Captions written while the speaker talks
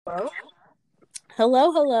Hello.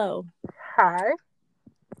 Hello, hello. Hi.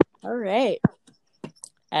 All right.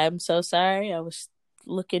 I'm so sorry. I was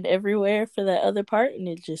looking everywhere for that other part and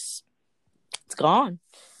it's gone.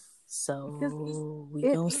 Because So we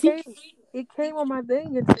it gonna see. came on my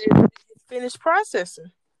thing and said it finished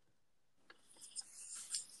processing.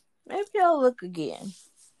 Maybe I'll look again.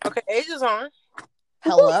 Okay, Asia's on.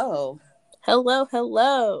 Hello. Hello,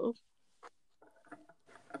 hello.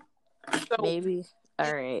 So Maybe. All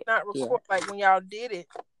it right. did not Yeah. record like when y'all did it.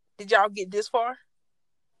 Did y'all get this far?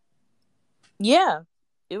 Yeah.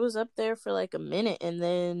 It was up there for like a minute and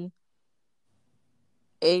then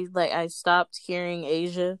I stopped hearing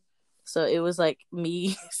Asia. So it was like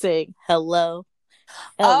me saying hello.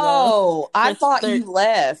 Hello. Oh, I For thought thir- you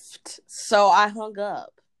left, so I hung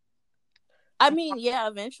up. I mean, yeah,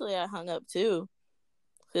 eventually I hung up too.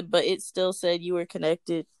 But it still said you were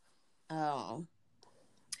connected. Oh.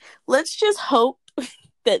 Let's just hope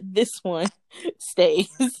that this one stays.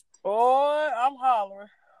 Boy, I'm hollering.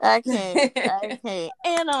 I can't.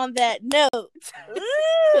 And on that note,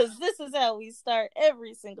 because this is how we start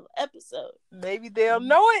every single episode. Maybe they'll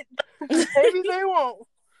know it. Maybe they won't.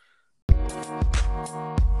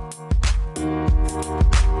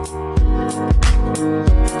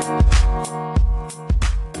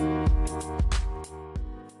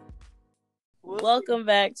 Welcome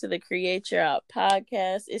back to the Create Your Out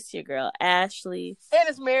podcast. It's your girl, Ashley. And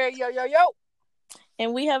it's Mary. Yo.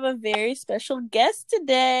 And we have a very special guest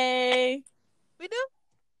today. We do?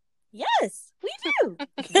 Yes, we do.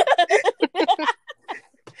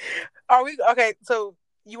 Are we okay? So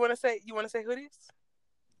you want to say who it is,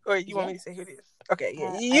 or you want me to say who it is? Okay,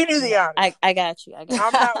 yeah, you do the honors. I got you. I'm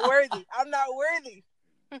not worthy. I'm not worthy.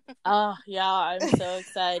 Oh, y'all, I'm so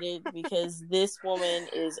excited because this woman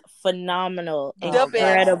is phenomenal, The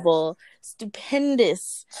incredible,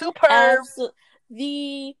 stupendous, superb,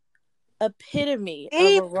 the epitome of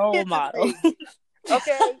a role model.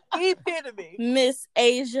 Okay, epitome. Miss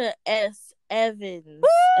Asia S. Evans.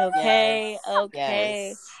 Okay, Yes. okay.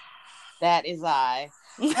 Yes. That is I.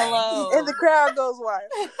 Hello. And the crowd goes wild.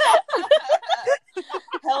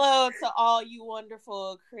 Hello to all you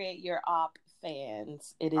wonderful Create Your Op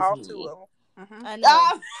fans. It is all me. two of them. Mm-hmm. I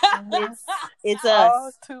know. It's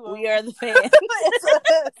us. We are the fans. It's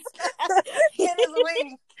us. It is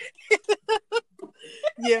we.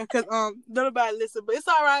 Yeah, because don't nobody listen, but it's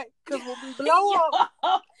all right. Because when we blow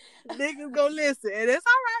up, niggas go listen, and it's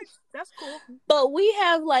all right. That's cool. But we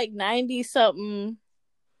have like 90 something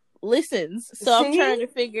listens, so I'm trying to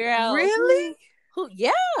figure out really who.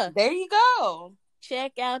 Yeah, there you go.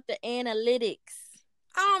 Check out the analytics.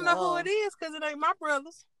 I don't know who it is because it ain't my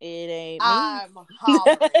brothers. It ain't me. I'm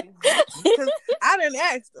hollering because I didn't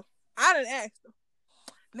ask them.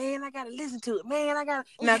 Man, I gotta listen to it.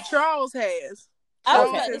 Now Charles has. I was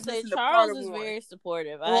about to say Charles is very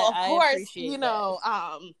supportive. Well, of course, I appreciate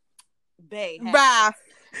Bay. Bye.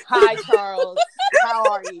 Hi, Charles. How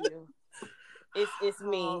are you? It's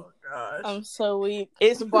me. Oh, gosh. I'm so weak.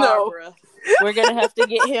 It's Barbara. No. We're gonna have to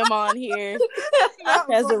get him on here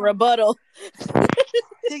as a rebuttal.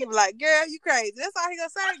 He can be like, "Girl, you crazy." That's all he gonna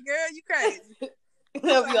say. "Girl, you crazy."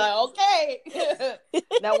 He'll be like, "Okay."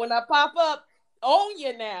 Now when I pop up on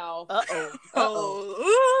you now. Let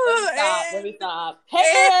me stop.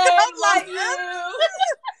 Hey, I'm like you.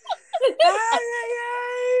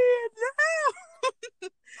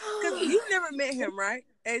 Because you never met him, right,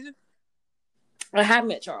 Asia? I have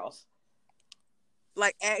met Charles.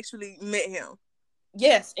 Like, actually met him?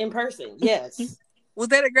 Yes, in person. Yes. Was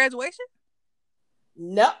that at graduation?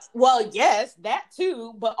 No. Well, yes, that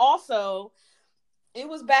too. But also, it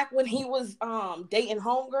was back when he was dating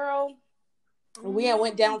homegirl. We had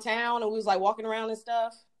went downtown and we was like walking around and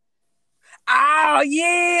stuff. Oh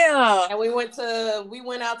yeah. And we went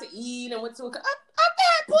out to eat and went to I've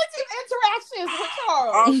had plenty of interactions with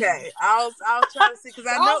Charles. Okay. I was trying to see because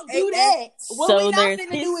I know do that. So we there's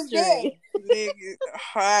history. Nigga.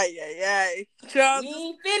 Charles, we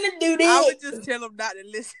ain't finna do that. I would just tell him not to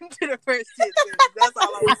listen to the first 10 minutes. That's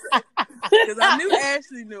all I would say. Because I knew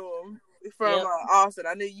Ashley knew him from Austin.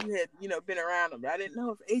 I knew you had, been around him, but I didn't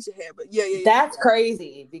know if Asia had. But yeah. That's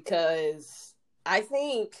crazy because I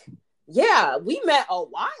think, we met a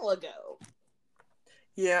while ago.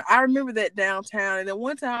 Yeah, I remember that downtown. And then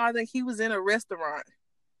one time, I think he was in a restaurant.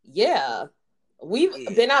 Yeah.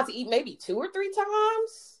 We've been out to eat maybe 2 or 3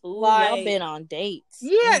 times. Ooh, y'all been on dates.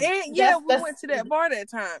 Yeah, and we went to that bar that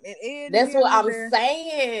time. And Ed, that's what I'm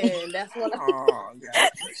saying. That's what oh,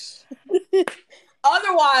 gosh.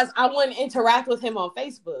 Otherwise, I wouldn't interact with him on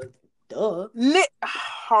Facebook. Duh.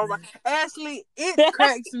 Oh my. Ashley, it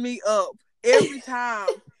cracks me up every time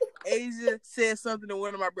Asia says something to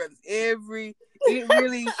one of my brothers, it really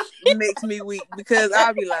makes me weak because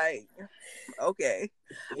I'll be like, okay,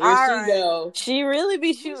 Here she go. She really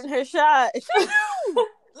be shooting her shot. She do.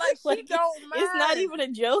 Like, she don't mind. It's not even a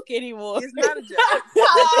joke anymore. It's not a joke. She's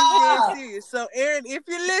dead serious. So, Aaron, if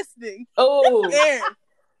you're listening, Aaron,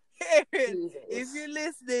 if you're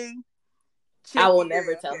listening, I will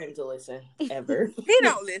never tell him to listen ever. He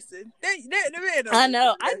don't listen. The man don't I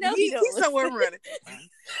know. He's somewhere running.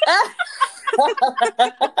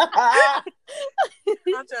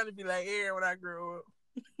 I'm trying to be like Aaron when I grow up.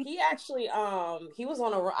 He actually, he was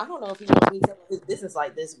on I don't know if he wants me to tell his business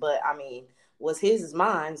like this, but I mean, what's his is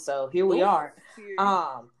mine. So here we are.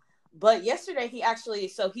 But yesterday he actually,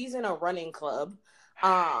 so he's in a running club.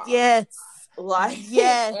 Yes. Like,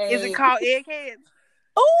 yes. Is it called Eggheads?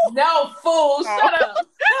 Oh no, fool! Shut up.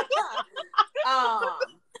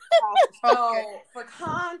 So for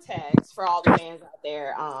context, for all the fans out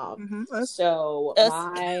there, so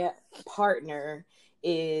my partner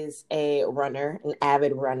is a runner, an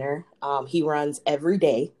avid runner. He runs every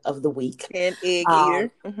day of the week. An egg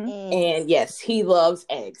eater. And yes, he loves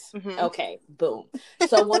eggs. Okay, boom.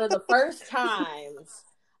 So one of the first times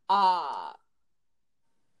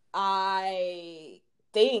I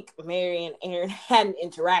think Mary and Aaron had an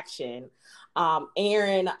interaction.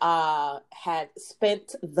 Aaron had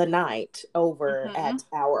spent the night over at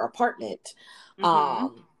our apartment.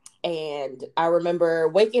 And I remember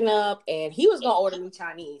waking up and he was going to order me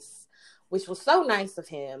Chinese, which was so nice of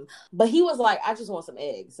him. But he was like, I just want some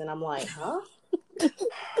eggs. And I'm like, huh?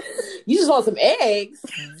 You just want some eggs?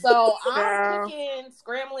 So I'm cooking,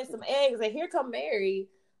 scrambling some eggs. And here come Mary.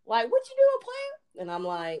 Like, what you doing, player? And I'm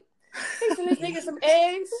like, fixing this nigga some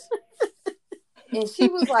eggs. And she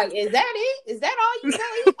was like, is that it? Is that all you gonna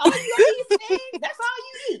eat? All you gonna eat some eggs? That's all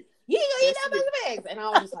you eat? You ain't gonna eat that much of eggs. And I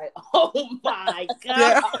was just like, oh my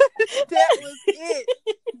God. That was it.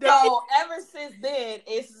 So ever since then,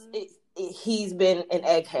 he's been an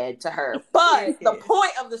egghead to her. But the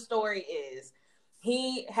point of the story is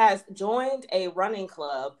he has joined a running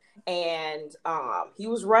club, and he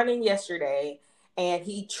was running yesterday, and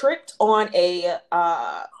he tripped on a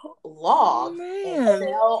log and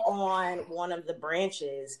fell on one of the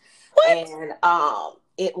branches. What? And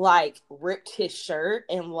it like ripped his shirt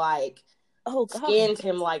and like skinned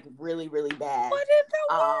him like really, really bad. What in the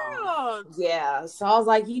world? Yeah. So I was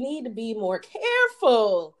like, you need to be more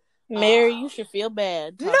careful. Mary, you should feel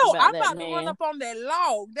bad. No, I'm about to run up on that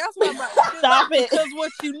log. That's what I'm about to do. Stop it. Because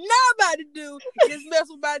what you not about to do is mess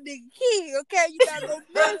with my nigga kid, okay? You gotta go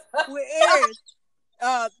mess with Aaron.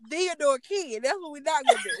 Theodore Kid. That's what we're not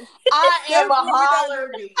gonna do. I am a holler.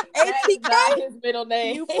 ATK? That's his middle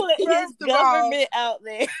name. You put his government out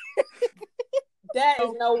there. That is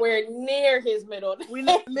nowhere near his middle name. We're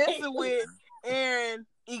not messing with Aaron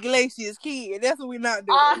Iglesias Kid. That's what we're not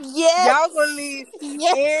doing. Yes. Y'all gonna leave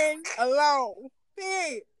Aaron alone.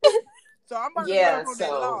 Period. So I'm about to run up on that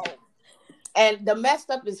log. And the messed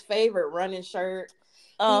up his favorite running shirt.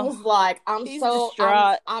 He was like, I'm so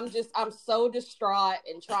distraught. I'm so distraught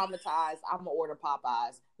and traumatized. I'm gonna order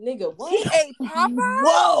Popeyes. Nigga, what? He ate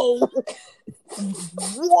Popeyes?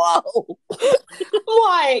 Whoa.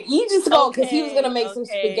 Like, you just go, because he was gonna make some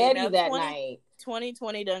spaghetti now, that night.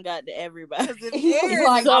 2020 done got to everybody. He's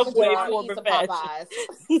like, I'm going to Popeyes.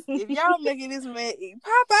 If y'all making this man eat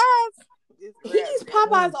Popeyes, he eats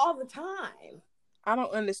Popeyes all the time. I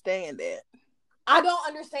don't understand that. I don't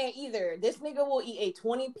understand either. This nigga will eat a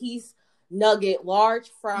 20-piece nugget, large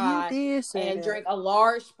fry, and drink a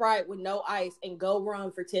large Sprite with no ice and go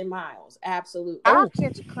run for 10 miles. Absolutely. I'll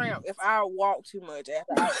catch a cramp if I walk too much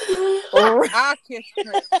after I'll catch a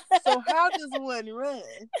cramp. So how does one run?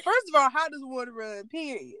 First of all, how does one run,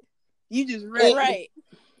 period? You just run. Right.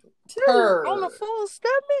 On a full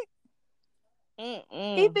stomach?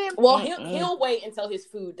 He'll wait until his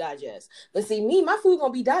food digests. But see, me, my food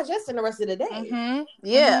gonna be digesting the rest of the day.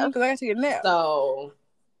 Yeah, because I gotta take a nap. So,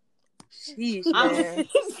 sheesh, man.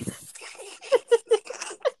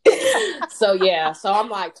 So I'm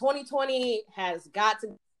like, 2020 has got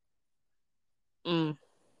to.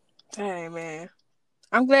 Hey, man,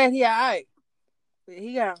 I'm glad he alright.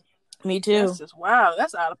 He got. Me too. That's just wow.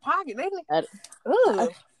 That's out of pocket, ain't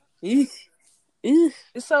it?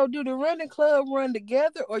 So, do the running club run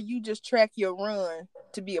together, or you just track your run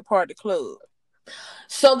to be a part of the club?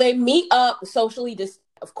 So they meet up socially,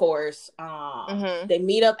 of course. They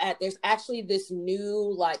meet up at. There's actually this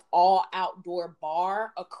new like all outdoor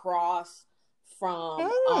bar across from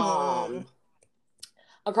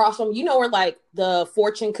you know where like the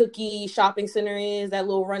Fortune Cookie shopping center is, that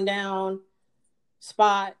little rundown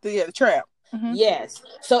spot. Yeah, the Trap. Mm-hmm. Yes.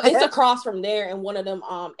 So it's across from there in one of them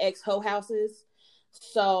ex-ho houses.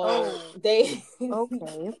 So they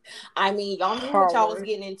Okay. I mean, y'all knew what y'all was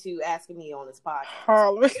getting into asking me on this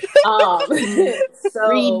podcast. So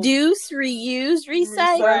Reduce, reuse,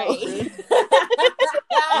 recycle. right.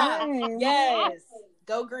 Yes.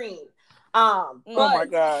 Go green. But oh my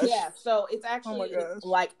gosh. yeah, so it's actually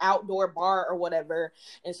like outdoor bar or whatever,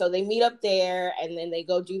 and so they meet up there, and then they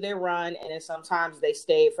go do their run, and then sometimes they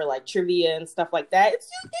stay for like trivia and stuff like that. It's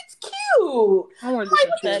cute. I want to do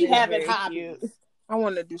some trivia. You having hobbies? I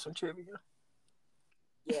want to do some trivia.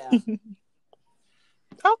 Yeah.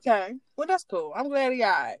 Okay, well that's cool. I'm glad he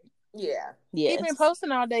alright. Yeah. Yes. He been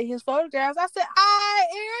posting all day his photographs. I said,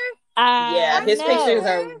 Aaron. Yeah, his pictures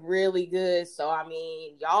are really good. So I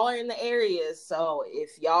mean, y'all are in the area. So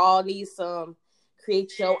if y'all need some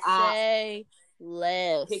create your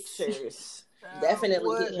less pictures,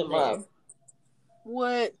 definitely hit him up.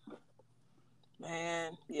 What?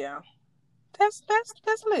 Man, yeah. That's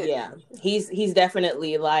lit. Yeah, he's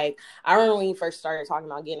definitely like. I remember when he first started talking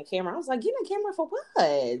about getting a camera. I was like, getting a camera for what? What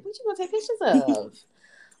you gonna take pictures of?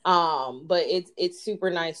 But it's super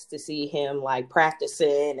nice to see him like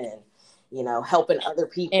practicing and helping other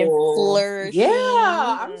people and flourishing.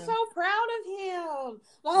 Yeah, I'm so proud of him.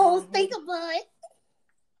 Oh, think about it.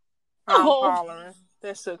 I'm hollering.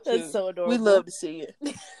 That's so cute. That's so adorable. We love to see it.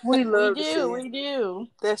 We love to see it. We do.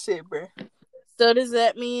 That's it, bro. So does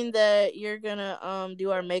that mean that you're gonna do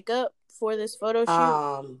our makeup for this photo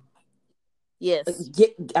shoot? Yes.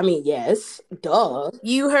 I mean, yes. Duh.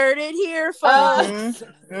 You heard it here, folks. For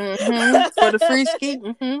the free ski.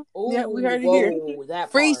 Yeah, we heard it here.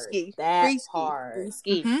 That free part. ski. That free part. Free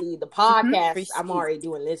ski. See, the podcast, I'm already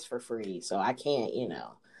doing this for free, so I can't,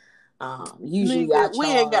 usually we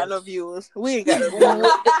ain't got no viewers. We ain't got no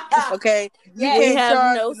viewers. Okay? We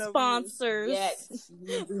have no sponsors. Yet.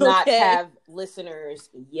 You do not have listeners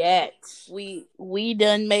yet. We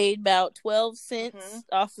done made about 12 cents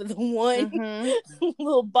off of the one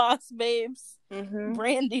little Boss Babes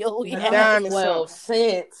brand deal we had. 12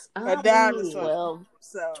 cents. A dime is 12.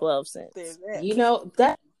 So 12 cents.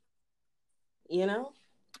 That.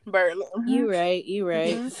 Barely. You right.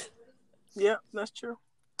 Yep, that's true.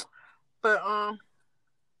 But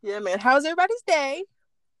yeah, man. How's everybody's day?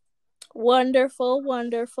 Wonderful.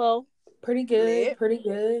 Pretty good.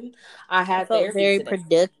 I had felt very today.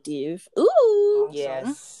 Productive. Ooh.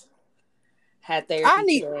 Yes. Had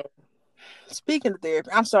therapy. Speaking of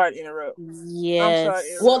therapy, I'm sorry to interrupt. Yes. I'm sorry to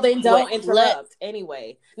interrupt. Well, then don't interrupt.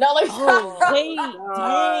 Anyway. No, like.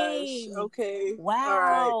 Dang. Okay.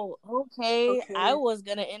 Wow. Right. Okay. I was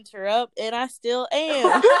gonna interrupt, and I still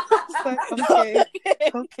am.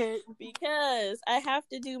 Okay. Because I have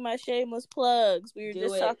to do my shameless plugs. We were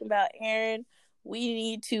just talking about Aaron. We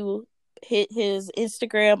need to hit his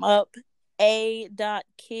Instagram up.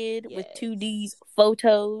 A.kid with 2 D's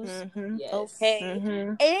photos. Yes.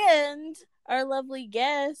 Okay. And our lovely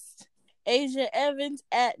guest, Asia Evans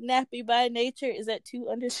at Nappy by Nature, is at 2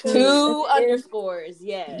 underscores. 2 underscores,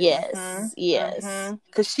 yes. Yes.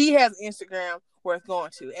 Because she has Instagram worth going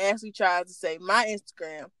to. Ashley tries to say my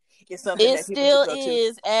Instagram is something that people should go to. It still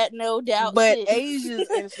is at No Doubt. But Asia's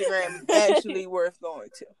Instagram is actually worth going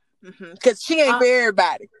to. Because she ain't for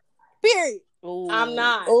everybody. Period. Ooh. I'm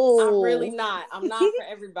not. I'm really not. I'm not for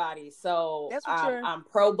everybody. So I'm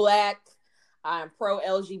pro-Black. I'm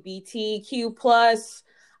pro-LGBTQ+.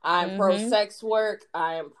 I'm pro-sex work.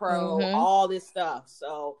 I am pro all this stuff.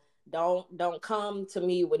 So don't come to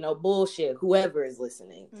me with no bullshit. Whoever is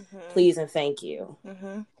listening, please and thank you.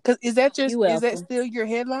 Because is that still your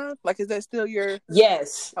headline? Like, is that still your?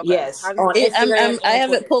 Yes. Okay. Yes. I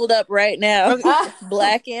have it pulled up right now.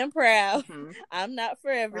 Black and proud. I'm not for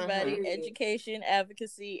everybody. Education,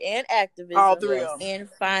 advocacy, and activism. All 3 of them. And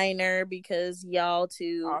finer because y'all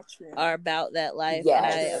two are about that life.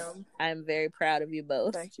 Yes. And I'm very proud of you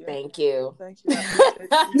both. Thank you. Thank you. I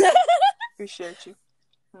appreciate you.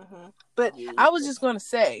 But I was just gonna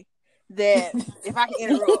say that if I can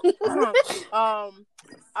interrupt, I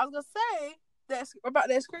was gonna say that about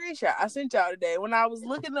that screenshot I sent y'all today. When I was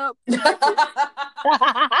looking up,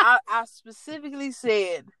 I specifically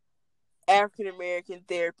said African American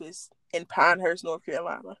therapist in Pinehurst, North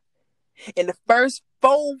Carolina, and the first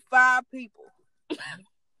 4-5 people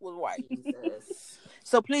was white. Jesus.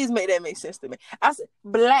 So please make that make sense to me. I said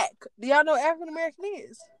Black. Do y'all know what African American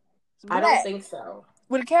is? I don't think so.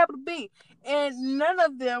 With a capital B, and none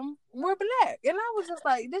of them were Black, and I was just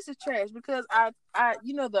like, "This is trash." Because I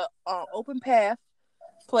the Open Path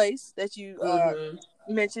place that you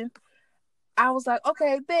mentioned, I was like,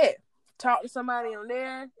 "Okay, bet." Talk to somebody on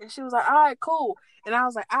there, and she was like, "All right, cool." And I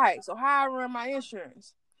was like, "All right, so how I run my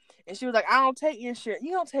insurance?" And she was like, I don't take insurance.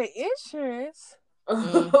 You don't take insurance?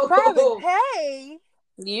 Private pay?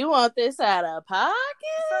 You want this out of pocket?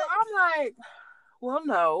 So I'm like, well,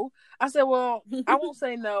 no. I said, well, I won't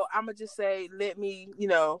say no. I'm going to just say, let me,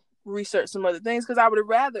 research some other things. Because I would have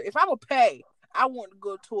rather, if I'm going to pay, I want to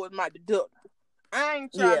go towards my deductible. I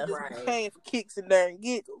ain't trying to just be paying for kicks and darn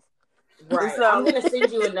giggles. Right. So, I'm going to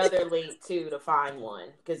send you another link, too, to find one.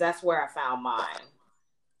 Because that's where I found mine.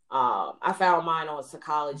 I found mine on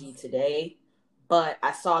Psychology Today. But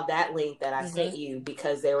I saw that link that I sent you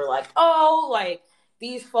because they were like, oh, like,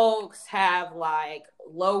 these folks have, like,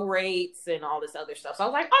 low rates and all this other stuff. So I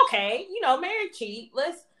was like, okay, married cheap.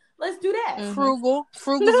 Let's do that. Frugal.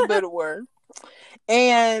 Frugal's a better word.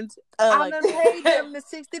 And I done paid them the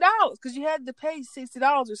 $60 because you had to pay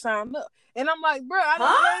 $60 to sign up. And I'm like, bro, I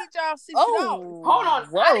done paid y'all $60. Oh, hold on.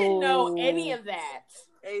 Whoa. I didn't know any of that.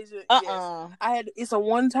 Asia, yes. It's a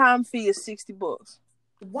one-time fee of $60.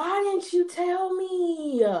 Why didn't you tell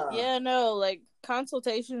me? Yeah, no, like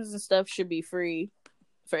consultations and stuff should be free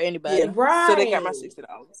for anybody. Yeah, right. So they got my $60.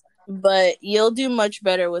 But you'll do much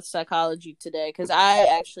better with Psychology Today because I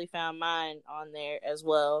actually found mine on there as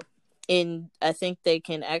well. And I think they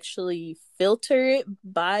can actually filter it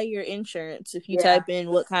by your insurance if you type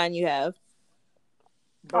in what kind you have.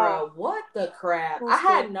 Bro, what the crap? I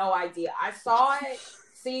had no idea. I saw it.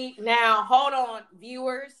 See, now hold on,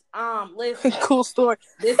 viewers. Listen. Cool story.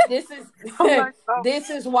 This is this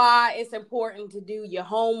is why it's important to do your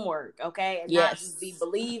homework, okay? And not just be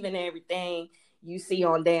believing everything you see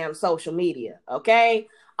on damn social media, okay?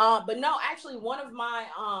 But no, actually, one of my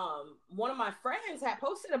friends had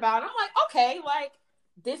posted about it. I'm like, okay, like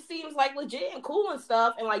this seems like legit and cool and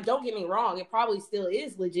stuff. And like, don't get me wrong, it probably still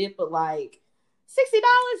is legit, but like $60,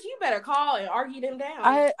 you better call and argue them down.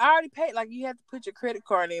 I already paid. Like, you have to put your credit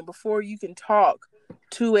card in before you can talk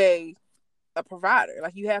to a provider.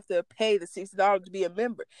 Like, you have to pay the $60 to be a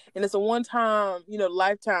member, and it's a one-time,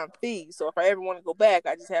 lifetime fee. So if I ever want to go back,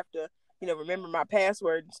 I just have to, remember my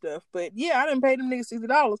password and stuff. But yeah, I didn't pay them niggas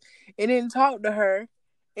 $60 and then talk to her,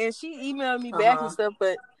 and she emailed me back and stuff.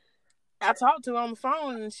 But I talked to her on the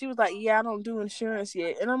phone, and she was like, "Yeah, I don't do insurance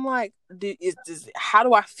yet." And I'm like, "How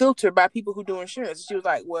do I filter by people who do insurance?" And she was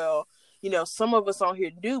like, "Well, some of us on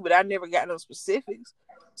here do, but I never got no specifics.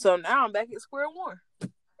 So now I'm back at square one."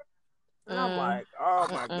 And I'm like, "Oh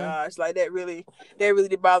my gosh!" Like that really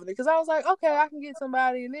did bother me because I was like, "Okay, I can get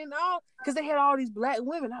somebody," and then because they had all these black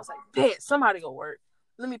women, I was like, "Bet somebody gonna work.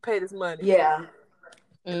 Let me pay this money." Yeah.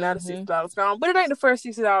 And now the $60 gone, but it ain't the first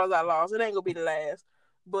 $60 I lost. It ain't gonna be the last,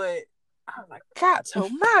 but. I was like, God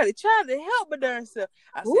almighty, trying to help my darn self.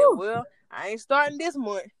 I said, well, I ain't starting this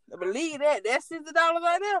month. I believe that. That's $60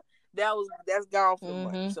 right there. That's gone for the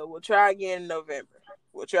month. So we'll try again in November.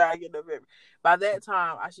 By that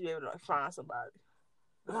time, I should be able to find somebody.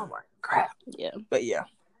 And I'm like, crap. Yeah. But yeah.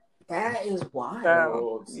 That is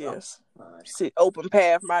wild. Yes. See, open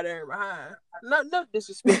path my darn behind. No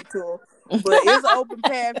disrespect to them. But it's an open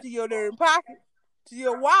path to your darn pocket, to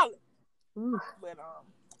your wallet. But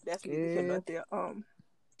that's neither here nor there.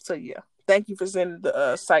 So yeah, thank you for sending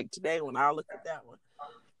the Psych Today one. I'll look at that one.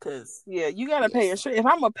 Cause yeah, you gotta pay insurance. If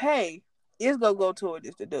I'm gonna pay, it's gonna go toward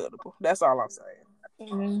this deductible. That's all I'm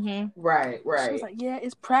saying. Right. She was like, yeah,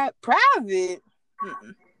 it's private.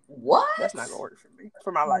 Mm-mm. What? That's not gonna work for me.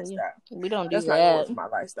 For my lifestyle. We don't do That's that. Not gonna work for my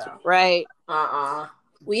lifestyle. Right.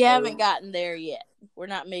 We haven't gotten there yet. We're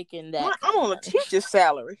not making that. I'm on a teacher's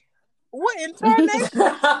salary. What incarnation?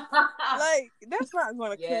 Like, that's not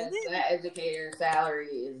going to kill me. That educator salary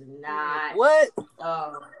is not. What?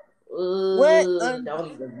 What?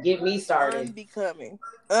 Don't even get me started. Unbecoming.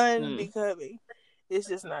 It's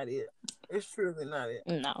just not it. It's truly not it.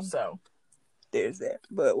 No. So, there's that.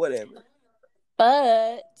 But whatever.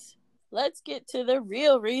 But let's get to the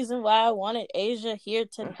real reason why I wanted Asia here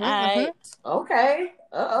tonight. Okay.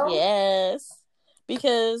 Yes.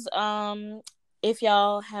 Because, if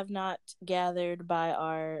y'all have not gathered by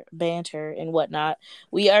our banter and whatnot,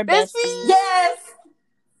 we are besties. Yes!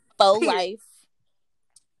 For life.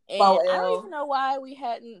 And I don't even know why we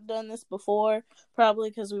hadn't done this before. Probably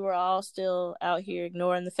because we were all still out here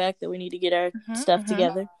ignoring the fact that we need to get our stuff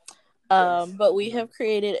together. But we have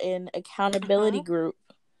created an accountability group.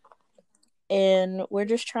 And we're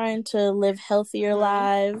just trying to live healthier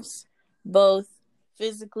lives, both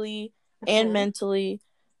physically and mentally.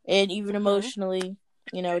 And even emotionally,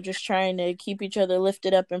 just trying to keep each other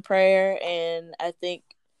lifted up in prayer. And I think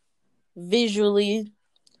visually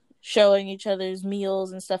showing each other's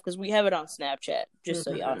meals and stuff, because we have it on Snapchat, just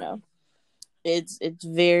so y'all know. It's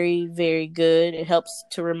very, very good. It helps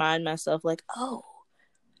to remind myself, like, oh,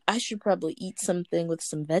 I should probably eat something with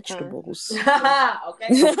some vegetables.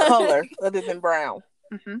 Okay. Some color other than brown.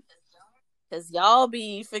 Because y'all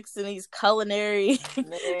be fixing these culinary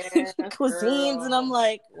cuisines, and I'm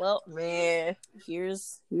like, well, man,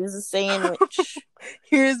 here's a sandwich.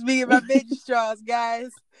 Here's me and my veggie straws,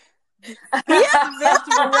 guys. Is the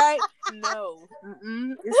vegetable right? No,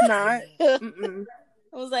 it's not.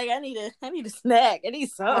 I was like, I need a snack. I need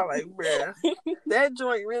something. I'm like, bruh, that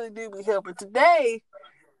joint really do be helping. Today,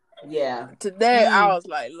 I was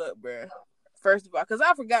like, look, bruh. First of all, because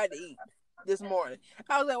I forgot to eat this morning.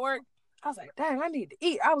 I was at work. I was like, dang, I need to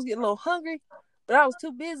eat. I was getting a little hungry, but I was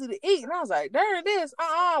too busy to eat. And I was like, darn this.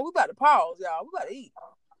 We about to pause, y'all. We about to eat.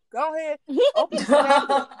 Go ahead. Open your snack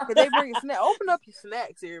up. Because they bring a snack. Open up your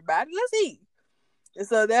snacks, everybody. Let's eat. And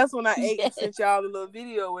so that's when I ate and sent y'all the little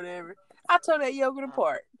video or whatever. I tore that yogurt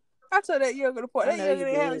apart. That yogurt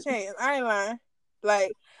didn't have a chance. I ain't lying.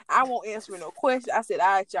 Like, I won't answer no question. I said, all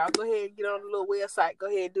right, y'all, go ahead and get on the little website. Go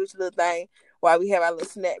ahead and do your little thing while we have our little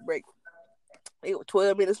snack break. It was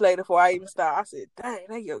 12 minutes later before I even started. I said, dang,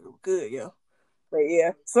 that yogurt was good, yo. But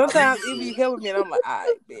yeah, sometimes it be helping me, and I'm like, all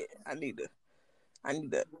right, bet. I need to,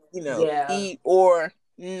 eat or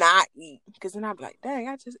not eat. Because then I'm like, dang,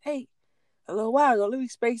 I just ate a little while ago. Let me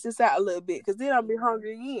space this out a little bit, because then I'll be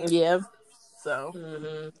hungry again. Yeah. So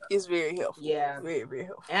it's very helpful. Yeah. Very, very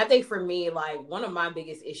helpful. And I think for me, like, one of my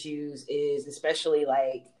biggest issues is especially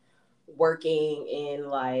like working in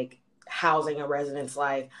like housing and residence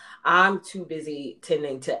life. I'm too busy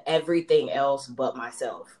tending to everything else but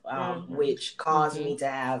myself, which caused me to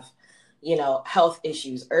have, health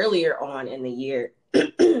issues earlier on in the year.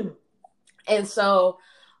 And so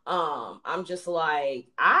I'm just like,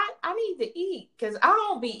 I need to eat, because I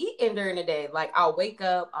don't be eating during the day. Like, I'll wake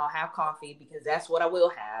up, I'll have coffee, because that's what I will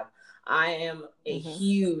have. I am a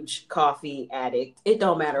huge coffee addict. It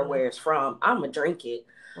don't matter where it's from. I'm gonna drink it.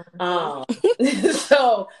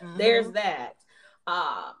 So there's that.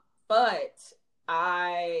 But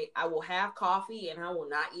I will have coffee and I will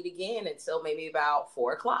not eat again until maybe about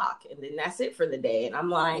 4:00, and then that's it for the day. And I'm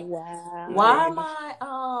like, wow. why am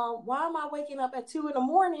I waking up at 2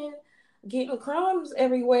 a.m. getting crumbs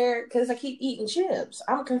everywhere? Because I keep eating chips.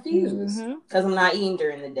 I'm confused because I'm not eating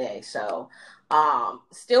during the day. So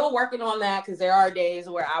still working on that, because there are days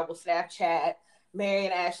where I will Snapchat Mary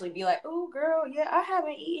and Ashley, be like, "Oh, girl, yeah, I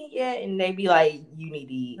haven't eaten yet," and they be like, "You need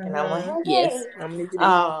to eat," and I'm like, "Okay." Yes, I'm need to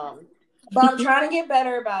eat. But I'm trying to get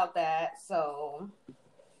better about that. So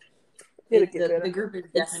the group is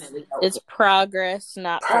definitely helpful. It's progress,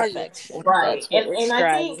 not perfection. Right. That's what we're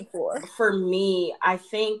striving for me, I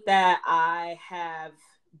think that I have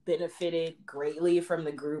benefited greatly from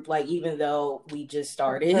the group. Like, even though we just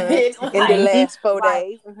started in the last 4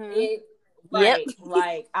 days. Right.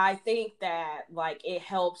 Like, I think that, like, it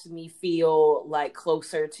helps me feel like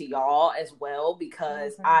closer to y'all as well,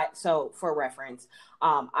 because so for reference,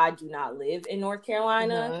 I do not live in North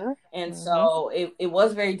Carolina. And so it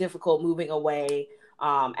was very difficult moving away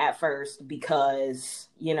at first, because,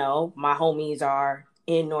 my homies are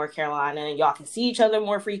in North Carolina and y'all can see each other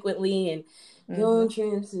more frequently and go on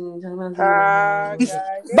trips and talk about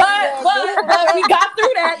but we got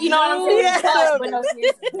through that, you know what I'm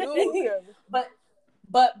saying?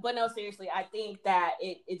 But no, seriously, I think that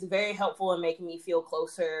it's very helpful in making me feel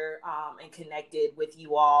closer and connected with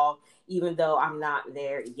you all, even though I'm not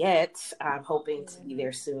there yet. I'm hoping to be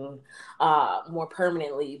there soon, more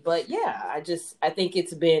permanently. But yeah, I think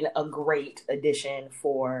it's been a great addition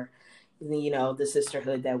for, the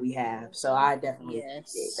sisterhood that we have. So I definitely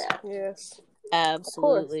appreciate that. Yes.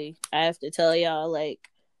 Absolutely. I have to tell y'all, like,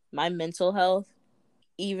 my mental health,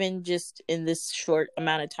 even just in this short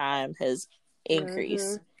amount of time, has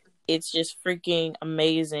increased. It's just freaking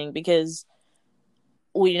amazing, because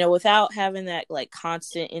without having that like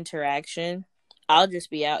constant interaction, I'll just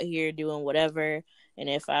be out here doing whatever, and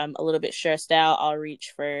if I'm a little bit stressed out, I'll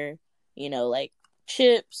reach for like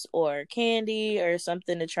chips or candy or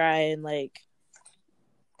something to try and like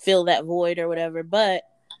fill that void or whatever. But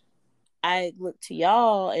I look to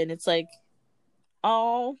y'all and it's like,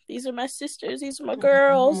 oh, these are my sisters, these are my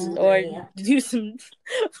girls, or do send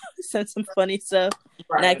some funny stuff,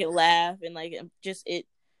 and I can laugh, and like, just, it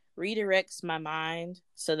redirects my mind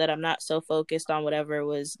so that I'm not so focused on whatever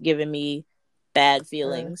was giving me bad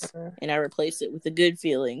feelings, and I replace it with the good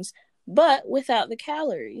feelings, but without the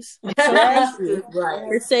calories.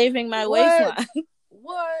 For saving my waistline.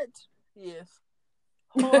 What? Yes.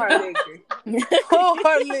 Wholeheartedly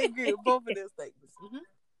agree with both of those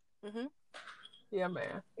statements. Yeah,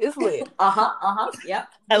 man. It's lit. Yep.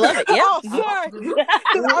 I love it. Yeah. Oh, sorry.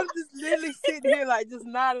 I'm just literally sitting here, like, just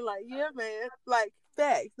nodding, like, yeah, man. Like,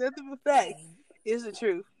 facts. Nothing but facts. It's the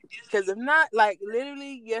truth. Because if not, like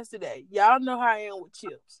literally yesterday, y'all know how I am with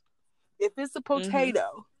chips. If it's a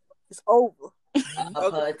potato, it's over.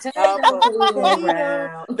 Potato.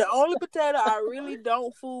 The only potato I really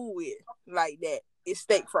don't fool with like that is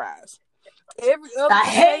steak fries. Every other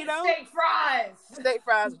potato, steak fries. Steak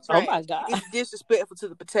fries are trash. Oh my God. It's disrespectful to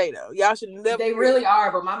the potato. Y'all should never. They really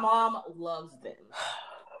are, but my mom loves them.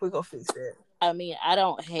 We're gonna fix that. I mean, I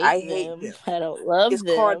don't hate them. I don't love it's them.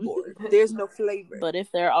 It's cardboard. There's no flavor. But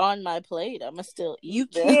if they're on my plate, I'ma still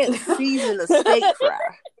eat them. You can't season a steak fry.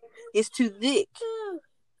 It's too thick.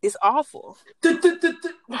 It's awful.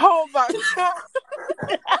 Oh my God.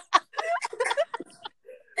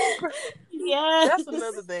 Yeah, that's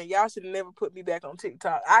another thing. Y'all should never put me back on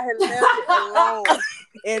TikTok. I had left it alone,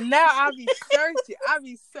 and now I be searching.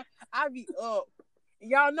 I be up.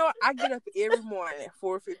 Y'all know I get up every morning at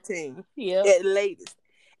 4:15. Yeah, at latest,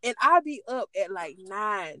 and I be up at like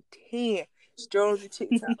 9, 10, strolling to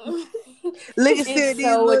TikTok. Look at these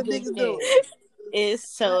little niggas doing. It's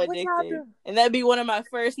so addicting. And that'd be one of my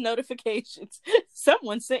first notifications.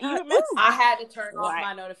 Someone sent you a message. I had to turn off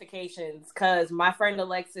my notifications because my friend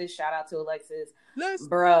Alexis, shout out to Alexis,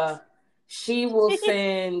 bruh, she will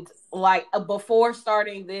send, like, before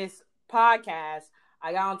starting this podcast,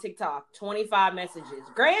 I got on TikTok, 25 messages.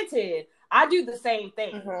 Granted, I do the same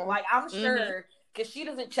thing. Mm-hmm. Like, I'm sure, because she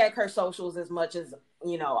doesn't check her socials as much as,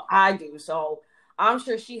 I do. So I'm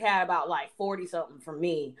sure she had about, like, 40-something from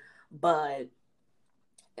me. But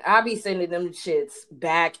I be sending them shits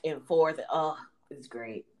back and forth. Oh, it's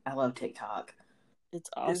great. I love TikTok. It's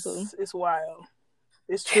awesome. It's wild.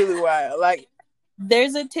 It's truly wild. Like,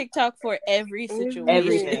 there's a TikTok for every situation.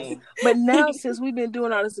 Everything. But now, since we've been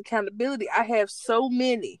doing all this accountability, I have so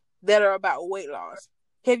many that are about weight loss.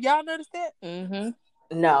 Have y'all noticed that?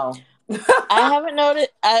 Mm-hmm. No. I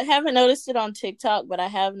haven't noticed it on TikTok, but I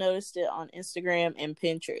have noticed it on Instagram and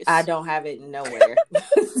Pinterest. I don't have it nowhere.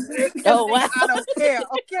 Oh wow! I don't care.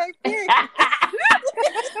 Okay.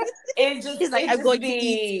 It just like I'm going to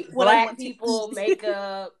eat black people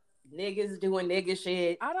makeup, niggas doing nigga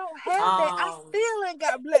shit. I don't have that. I still ain't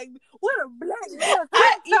got black. What a black girl!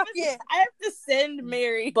 I have to send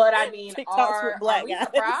Mary. But I mean, TikToks with black are we guys.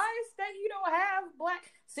 surprised that you don't have black?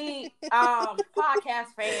 See,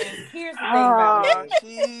 podcast fans, here's the thing about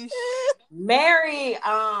Mary. Mary,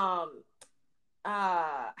 how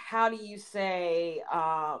do you say,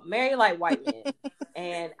 Mary like white men,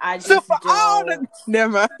 and I just so don't.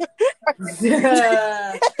 Never mind.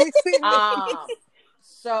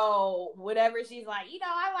 So whatever she's like,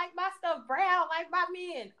 I like my stuff brown, like my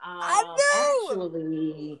men. I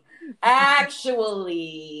do.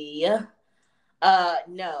 Actually,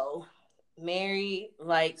 no. Mary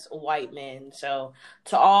likes white men. So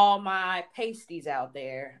to all my pasties out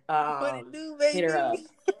there, hit her up.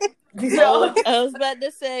 I was about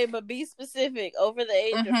to say, but be specific. Over the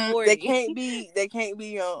age of 40, they can't be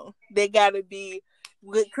young. They gotta be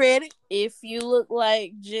good credit. If you look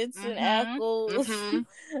like Jensen Ackles,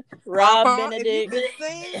 Rob Benedict,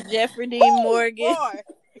 Jeffrey Dean Morgan. Boy.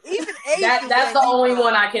 Even Asia that's the only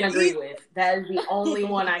one I can agree with. That is the only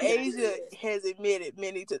one I can agree with. Asia has admitted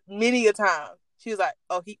many a time. She was like,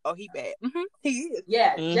 "Oh, he bad. Mm-hmm. He is."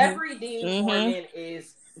 Yeah, Jeffrey Dean Morgan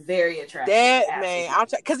is very attractive. That man, I'm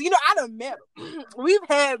because I done met him. We've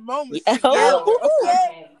had moments.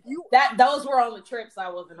 Okay. Those were on the trips I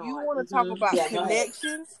wasn't on. You want to talk about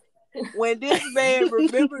connections? When this man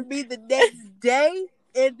remembered me the next day.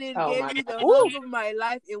 And then gave me the hug of my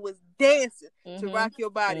life. It was dancing to Rock Your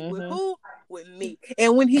Body. With who? With me.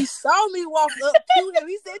 And when he saw me walk up to him,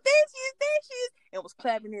 he said, there she is, and was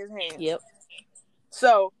clapping his hands. Yep.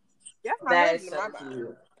 So, that's my husband in my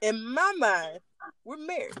mind. In my mind, we're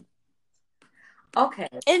married. Okay.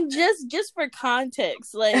 And just for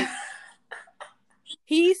context, like,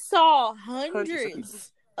 he saw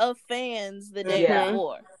hundreds of fans the day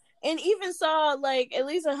before. And even saw like at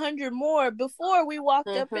least 100 more before we walked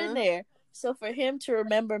up in there. So for him to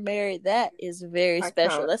remember Mary, that is very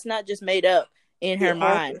special. That's not just made up in her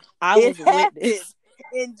mind. I was a witness.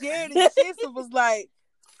 And Jared and sister was like,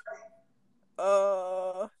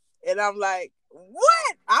 and I'm like,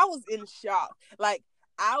 what? I was in shock. Like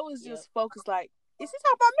I was just focused. Like, is he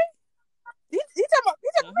talking about me? He talking about me?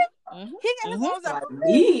 He got his arms up.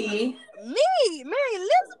 Me, Mary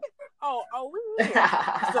Elizabeth. Oh, we here.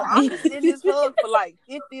 So I'm just in this hug for like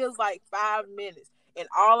it feels like 5 minutes, and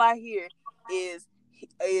all I hear is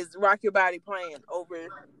 "Rock Your Body" playing over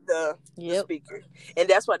the speaker, and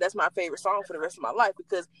that's my favorite song for the rest of my life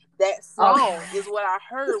because that song is what I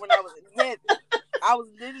heard when I was in heaven. I was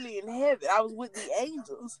literally in heaven. I was with the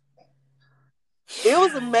angels. It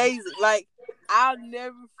was amazing. Like I'll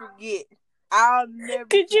never forget I'll never.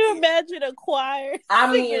 Could you forget. imagine a choir?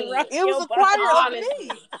 I mean, it was a choir of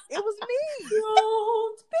me. It was me.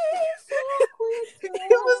 Don't be so quick.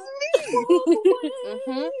 It was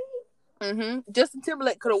me. Justin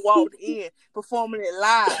Timberlake could have walked in performing it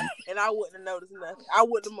live, and I wouldn't have noticed nothing. I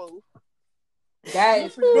wouldn't have moved. That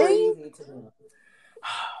is crazy to me.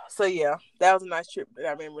 So yeah, that was a nice trip that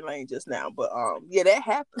I memory lane just now. But yeah, that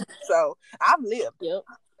happened. So I've lived. Yep.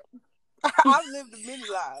 I've lived many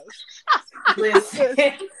lives. Listen.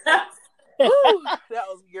 Whew, that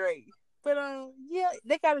was great. But yeah,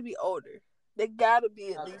 they gotta be older. They gotta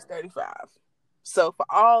be at least 35. So for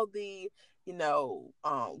all the,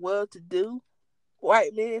 well-to-do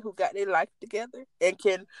white men who got their life together and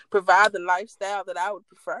can provide the lifestyle that I would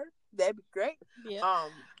prefer, that'd be great. Yeah.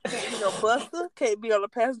 Can't be no buster. Can't be on the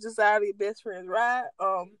passenger side of your best friend's ride.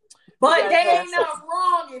 But they ain't nothing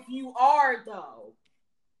wrong if you are, though.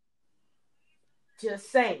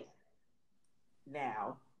 Just saying.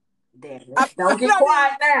 Now, damn it. Don't get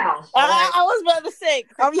quiet now. I was about to say.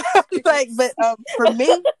 I'm like, but for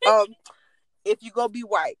me, if you go be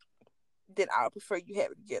white, then I would prefer you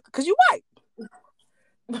have it together because you white.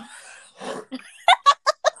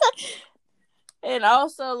 And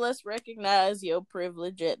also, let's recognize your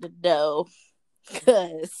privilege at the door,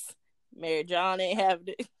 because Mary John ain't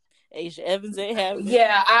having it. Asia Evans ain't having it.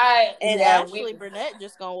 Yeah, Ashley Burnett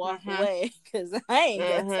just gonna walk away because I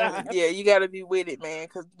ain't got time. Yeah, you gotta be with it, man.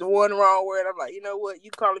 Because the one wrong word, I'm like, you know what? You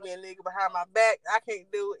calling me a nigga behind my back? I can't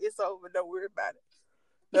do it. It's over. Don't worry about it.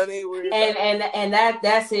 Don't even worry about it. And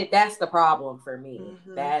that's it. That's the problem for me.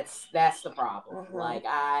 That's the problem. Like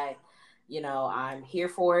I'm here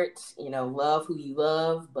for it. Love who you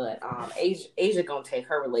love, but Asia gonna take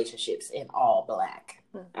her relationships in all black.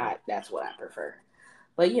 That's what I prefer.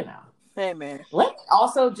 But hey man, let's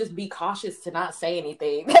also just be cautious to not say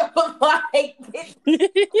anything. I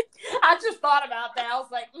just thought about that. I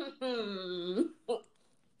was like,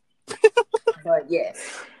 But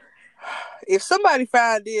yes, if somebody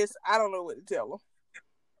find this, I don't know what to tell them.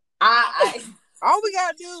 All we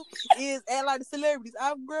gotta do is act like the celebrities.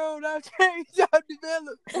 I've grown, I've changed, I've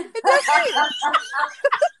developed. And that's it.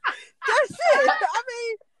 That's it. I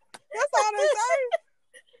mean, that's all they say.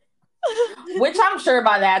 Which I'm sure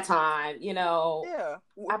by that time, Yeah.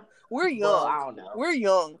 We're young. Well, I don't know. We're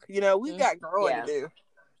young. We got growing to do.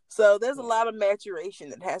 So there's a lot of maturation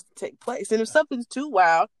that has to take place. And if something's too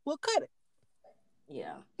wild, we'll cut it.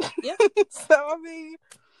 Yeah. Yeah. So, I mean,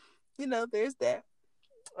 there's that.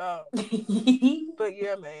 But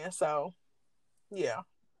yeah, man. So, yeah.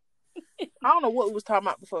 I don't know what we was talking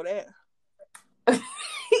about before that.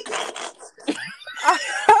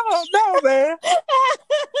 I don't know, man.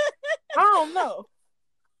 I don't know.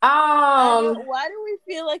 Why do we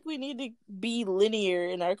feel like we need to be linear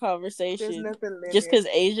in our conversation? There's nothing linear. Just because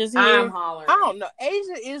Asia's here? I'm hollering. I don't know.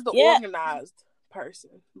 Asia is the organized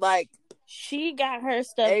person. Like, she got her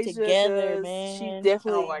stuff together, man. She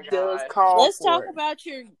definitely does call. Let's talk about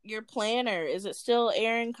your planner. Is it still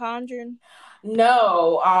Erin Condren?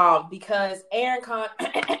 No, because Erin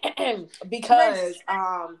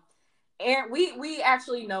Erin, we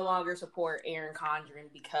actually no longer support Erin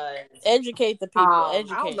Condren because educate the people.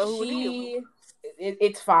 Educate. I don't know who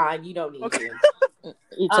it's fine. You don't need to.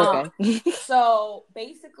 It's okay. So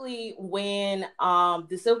basically, when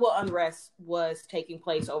the civil unrest was taking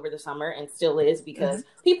place over the summer and still is, because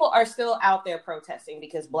people are still out there protesting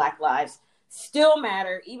because Black lives still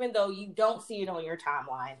matter, even though you don't see it on your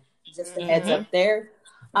timeline. Just a heads up there.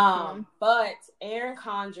 But Erin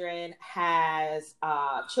Condren has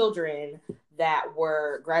children that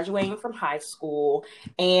were graduating from high school,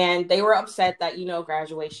 and they were upset that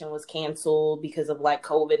graduation was canceled because of like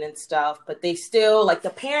COVID and stuff. But they still, like,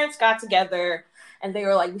 the parents got together and they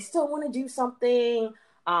were like, we still want to do something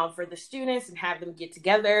for the students and have them get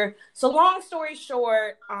together. So long story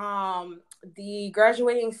short, the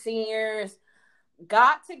graduating seniors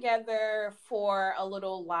got together for a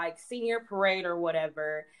little like senior parade or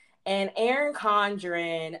whatever, and Erin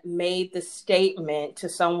Condren made the statement to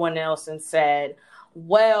someone else and said,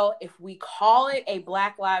 well, if we call it a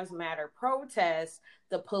Black Lives Matter protest,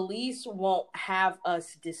 the police won't have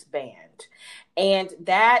us disband. And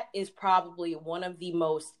that is probably one of the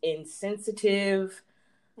most insensitive,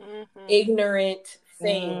 ignorant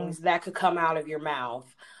things that could come out of your mouth.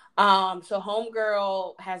 So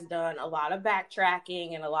Homegirl has done a lot of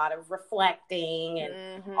backtracking and a lot of reflecting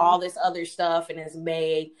and all this other stuff, and has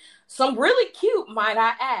made some really cute, might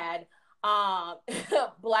I add,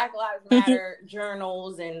 Black Lives Matter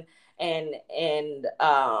journals and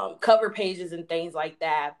cover pages and things like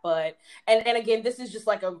that. But and again, this is just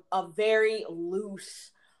like a very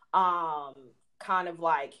loose kind of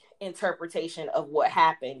like interpretation of what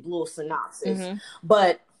happened, little synopsis.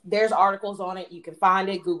 But there's articles on it. You can find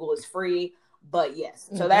it. Google is free. But yes,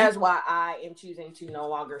 so that is why I am choosing to no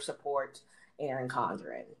longer support Aaron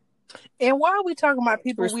Condren. And why are we talking about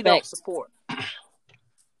people we don't support?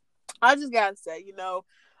 I just gotta say,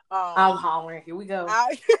 I'm hollering. Here we go.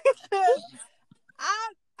 I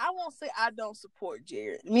won't say I don't support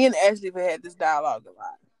Jared. Me and Ashley have had this dialogue a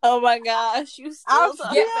lot. Oh my gosh, you still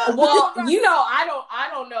talking about well, I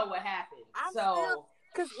don't know what happened.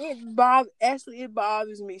 Because it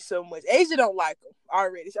bothers me so much. Asia don't like him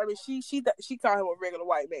already. I mean, she called him a regular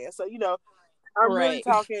white man. So I'm really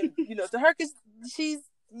talking, to her, because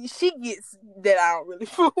she gets that I don't really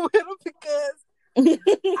fool with him, because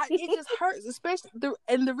it just hurts, especially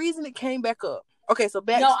the reason it came back up. Okay, so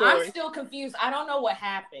backstory. No, I'm still confused. I don't know what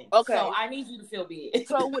happened. Okay, so I need you to fill me in.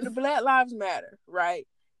 So with the Black Lives Matter, right?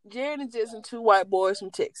 Jared and Jensen, 2 white boys from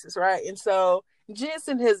Texas, right? And so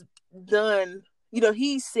Jensen has done,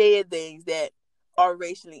 he said things that are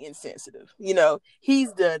racially insensitive.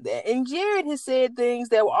 He's done that. And Jared has said things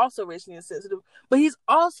that were also racially insensitive, but he's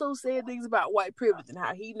also said things about white privilege and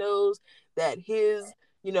how he knows that his,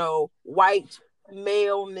 white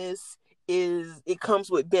maleness it comes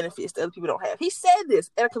with benefits that other people don't have. He said this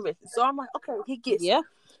at a convention. So I'm like, okay, he gets it.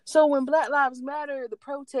 So when Black Lives Matter, the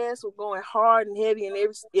protests were going hard and heavy and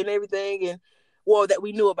everything, and that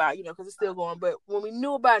we knew about, because it's still going. But when we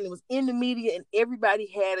knew about it, it was in the media and everybody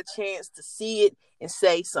had a chance to see it and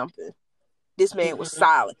say something. This man was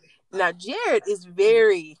silent. Now, Jared is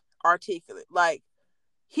very articulate. Like,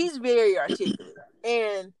 he's very articulate.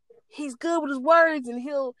 And he's good with his words, and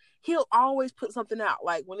he'll always put something out.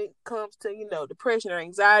 Like, when it comes to, depression or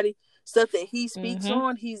anxiety, stuff that he speaks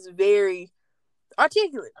on, he's very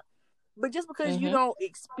articulate. But just because you don't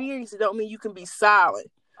experience it don't mean you can be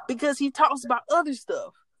silent, because he talks about other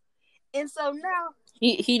stuff. And so now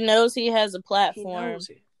he knows he has a platform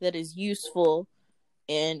that is useful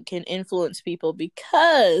and can influence people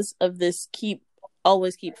because of this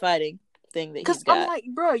always keep fighting thing that he's got. Because I'm like,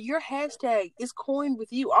 bro, your hashtag is coined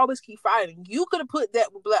with you, always keep fighting. You could have put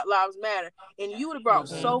that with Black Lives Matter and you would have brought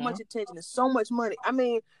so much attention and so much money. I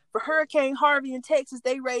mean, for Hurricane Harvey in Texas,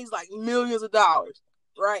 they raised like millions of dollars,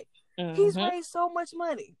 right? He's raised so much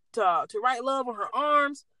money to write love on her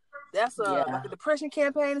arms. That's like a depression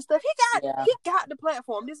campaign and stuff. He got the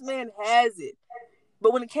platform. This man has it.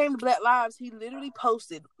 But when it came to Black Lives, he literally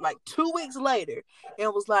posted like 2 weeks later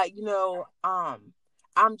and was like,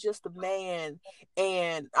 I'm just a man,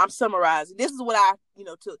 and I'm summarizing. This is what I,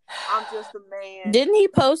 took. I'm just a man. Didn't he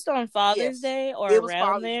post on Father's Day or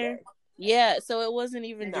around there? Day. Yeah, so it wasn't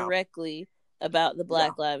even directly about the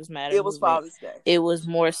Black Lives Matter. It was Father's Day. It was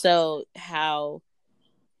more so how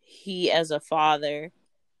he, as a father,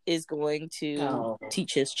 is going to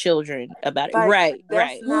teach his children about it. Right.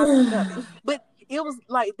 But it was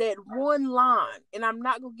like that one line, and I'm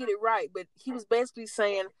not going to get it right, but he was basically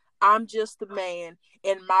saying, I'm just a man,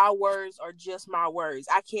 and my words are just my words.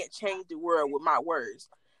 I can't change the world with my words.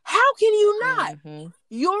 How can you not?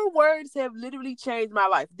 Your words have literally changed my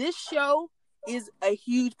life. This show is a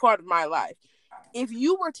huge part of my life. If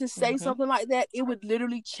you were to say something like that, it would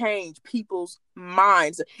literally change people's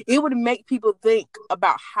minds. It would make people think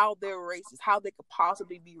about how they're racist, how they could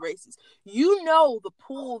possibly be racist. You know the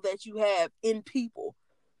pool that you have in people.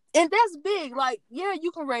 And that's big. Like, yeah,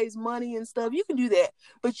 you can raise money and stuff. You can do that.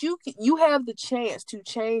 But you have the chance to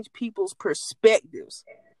change people's perspectives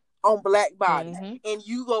on Black bodies. And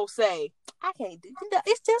you go say, I can't do that.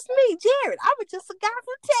 It's just me, Jared. I'm just a guy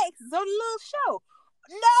from Texas on a little show.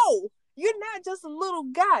 No, you're not just a little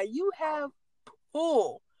guy. You have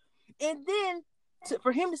pull. And then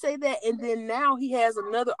for him to say that, and then now he has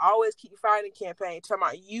another Always Keep Fighting campaign talking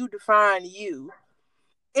about you define you.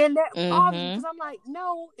 And that bothers me, because I'm like,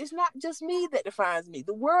 no, it's not just me that defines me.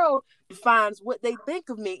 The world defines what they think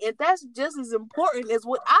of me. And that's just as important as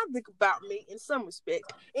what I think about me in some respects.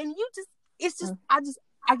 And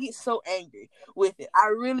I get so angry with it. I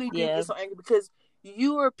really do get so angry, because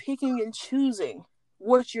you are picking and choosing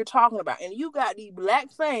what you're talking about. And you got these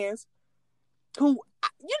Black fans who,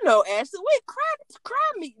 Ashley,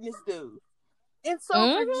 cry meeting this dude. And so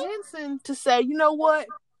for Jensen to say, you know what?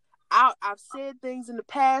 I've said things in the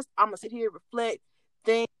past. I'm going to sit here and reflect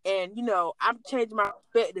things. And, I'm changing my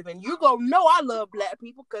perspective. And you go, no, I love Black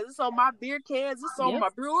people, because it's on my beer cans. It's on my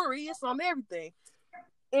brewery. It's on everything.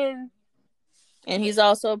 And he's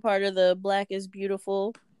also part of the Black is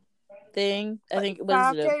Beautiful thing. I think,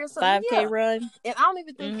 what is it, a 5K run? And I don't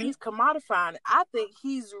even think he's commodifying it. I think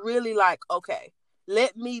he's really like, okay,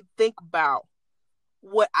 let me think about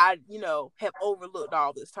what I, have overlooked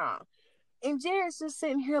all this time. And Jared's just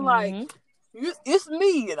sitting here like, it's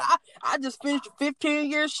me, and I just finished a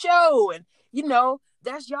 15-year show, and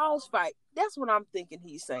that's y'all's fight. That's what I'm thinking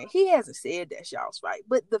he's saying. He hasn't said that's y'all's fight,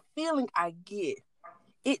 but the feeling I get,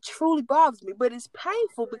 it truly bothers me. But it's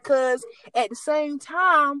painful because at the same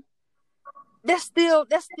time, that's still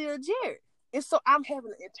Jared, and so I'm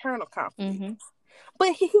having an internal conflict. Mm-hmm.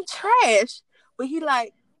 But he trash, but he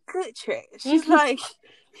like good trash. He's like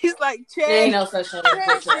trash. There ain't no such thing as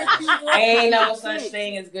good trash. Ain't no such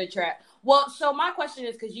thing as good trash. Well, so my question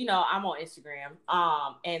is, because I'm on Instagram,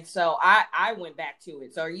 and so I went back to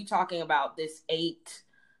it. So are you talking about this 8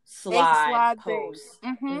 slide post?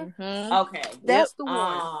 Mm-hmm. Mm-hmm. Okay, that's the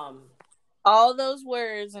one. All those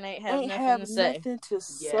words and ain't have nothing to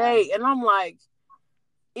say, and I'm like,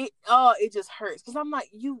 it just hurts because I'm like,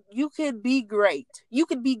 you could be great. You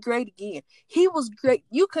could be great again. He was great.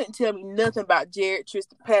 You couldn't tell me nothing about Jared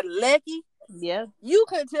Tristan Padalecki. Yeah, you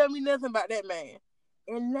couldn't tell me nothing about that man.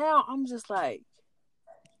 And now I'm just like,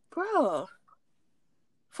 bruh,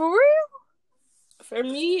 for real? For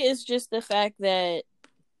me, it's just the fact that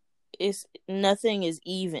nothing is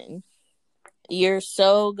even. You're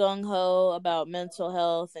so gung-ho about mental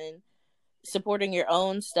health and supporting your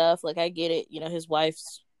own stuff. Like, I get it. His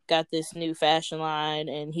wife's got this new fashion line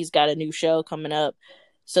and he's got a new show coming up.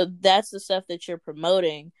 So that's the stuff that you're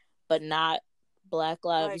promoting, but not Black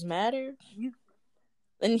Lives Matter.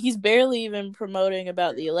 And he's barely even promoting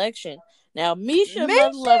about the election. Now, Misha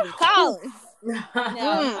Mother Collins.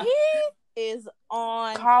 Now, he is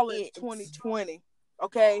on Collins 2020.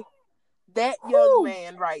 Okay? That young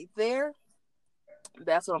man right there,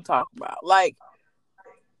 that's what I'm talking about. Like,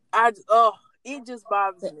 it just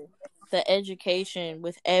bothers me. The education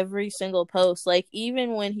with every single post. Like,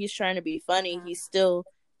 even when he's trying to be funny, he's still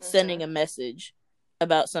sending a message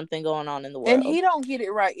about something going on in the world. And he don't get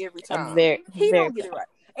it right every time. He don't get it right.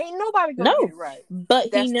 Ain't nobody gonna get it right.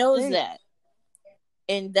 But he knows that.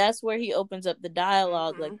 And that's where he opens up the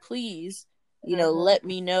dialogue. Like, please, let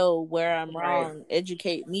me know where I'm wrong.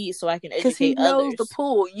 Educate me so I can educate others. Because he knows the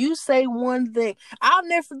pull. You say one thing. I'll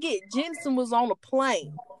never forget, Jensen was on a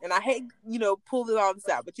plane. And I hate, pull it all this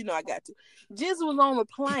out, but I got to. Jensen was on a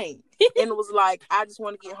plane and it was like, I just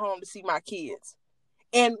want to get home to see my kids.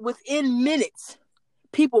 And within minutes,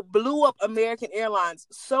 people blew up American Airlines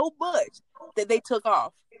so much that they took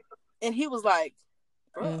off. And he was like,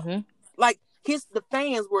 like, the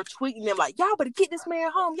fans were tweeting them like, y'all better get this man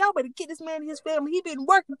home. Y'all better get this man and his family. He been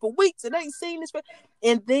working for weeks and ain't seen this.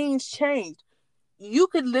 And things changed. You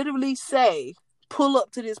could literally say, pull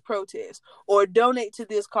up to this protest or donate to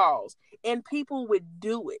this cause, and people would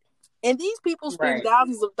do it. And these people spend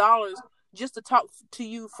thousands of dollars just to talk to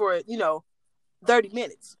you for 30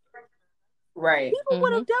 minutes. Right. People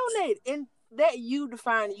would have donated. And that You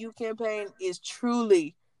Define You campaign is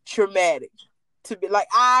truly traumatic. To be like,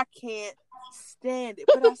 I can't stand it,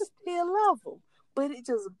 but I still love them. But it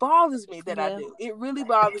just bothers me that I do. It really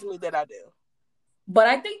bothers me that I do. But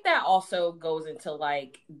I think that also goes into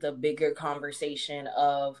like the bigger conversation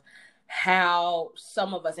of how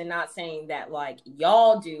some of us, and not saying that like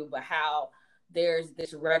y'all do, but how there's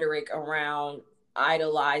this rhetoric around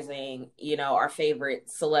idolizing, our favorite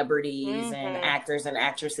celebrities and actors and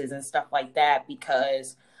actresses and stuff like that,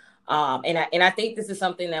 because and I think this is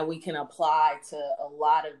something that we can apply to a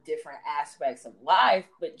lot of different aspects of life,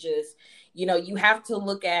 but just, you have to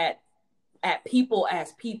look at people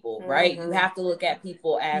as people, right? You have to look at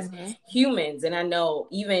people as humans. And I know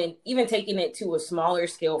even taking it to a smaller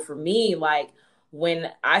scale for me, like when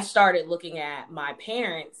I started looking at my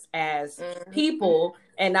parents as people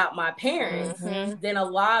and not my parents, then a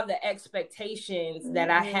lot of the expectations that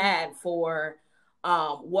I had for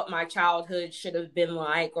what my childhood should have been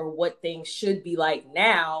like or what things should be like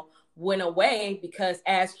now went away, because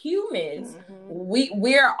as humans,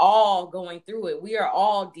 we're all going through it. We are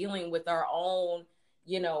all dealing with our own,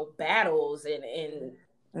 battles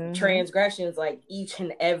and transgressions like each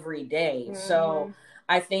and every day. So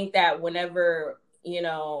I think that whenever,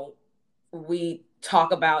 we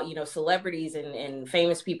talk about, celebrities and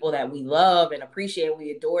famous people that we love and appreciate,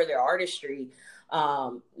 we adore their artistry,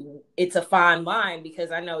 it's a fine line,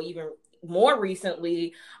 because I know even more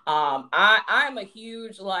recently, I'm a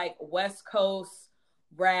huge like West Coast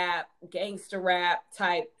rap, gangster rap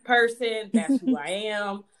type person. That's who I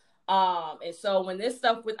am. And so when this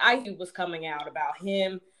stuff with Ice was coming out about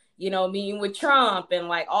him, meeting with Trump and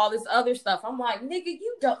like all this other stuff, I'm like, nigga,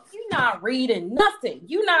 you not reading nothing.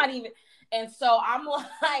 You not even. And so I'm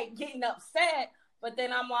like getting upset. But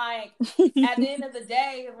then I'm like, at the end of the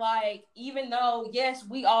day, like, even though, yes,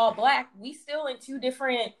 we all Black, we still in two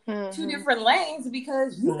different lanes,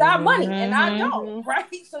 because you got money and I don't, right?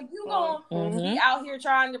 So you gonna be out here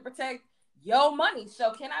trying to protect your money.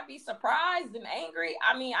 So can I be surprised and angry?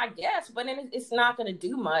 I mean, I guess, but it's not going to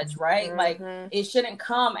do much, right? Mm-hmm. Like, it shouldn't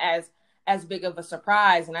come as big of a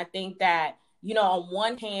surprise. And I think that, you know, on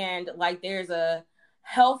one hand, like, there's a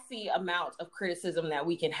healthy amount of criticism that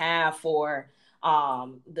we can have for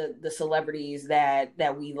the celebrities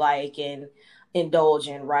that we like and indulge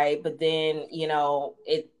in, right? But then, you know,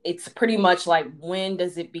 it's pretty much like, when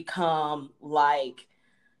does it become like,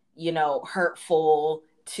 you know, hurtful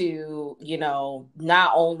to, you know,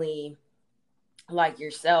 not only like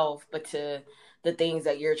yourself, but to the things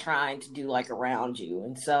that you're trying to do like around you.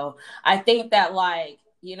 And so I think that, like,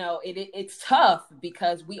 you know, it's tough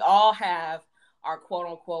because we all have our quote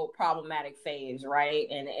unquote problematic faves, right?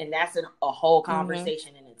 And that's a whole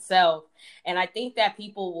conversation in itself. And I think that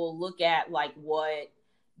people will look at like what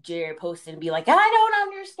Jared posted and be like, I don't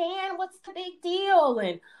understand, what's the big deal,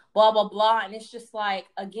 and blah blah blah. And it's just like,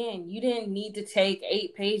 again, you didn't need to take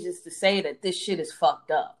 8 pages to say that this shit is fucked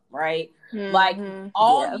up, right? Like,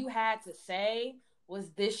 all you had to say was,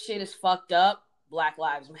 this shit is fucked up, Black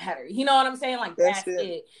Lives Matter. You know what I'm saying? Like, that's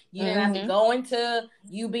it. You didn't have to go into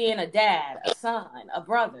you being a dad, a son, a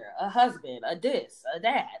brother, a husband, a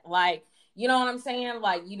dad. Like, you know what I'm saying?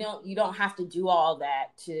 Like, you don't have to do all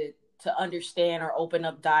that to understand or open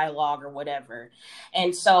up dialogue or whatever.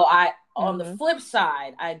 And so on the flip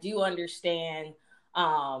side, I do understand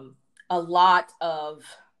a lot of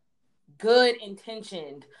good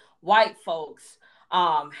intentioned white folks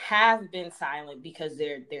have been silent because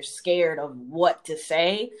they're scared of what to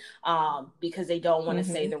say, because they don't want to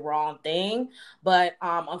say the wrong thing. But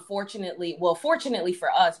fortunately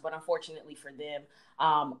for us, but unfortunately for them,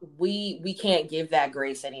 we can't give that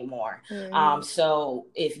grace anymore. So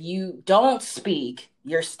if you don't speak,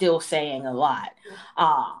 you're still saying a lot.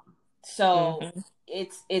 So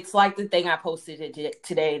it's like the thing I posted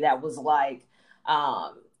today that was like,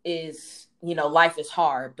 is, you know, life is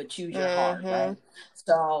hard, but choose your heart, right?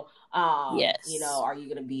 So, yes, you know, are you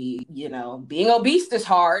going to be, you know, being obese is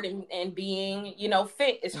hard, and being, you know,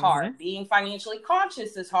 fit is hard. Being financially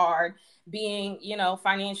conscious is hard. Being, you know,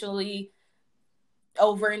 financially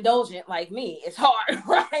overindulgent like me is hard,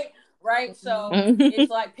 right? So it's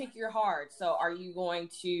like, pick your heart. So are you going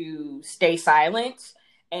to stay silent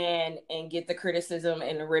and get the criticism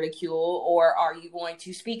and the ridicule, or are you going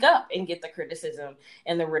to speak up and get the criticism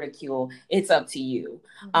and the ridicule? It's up to you.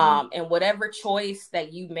 And whatever choice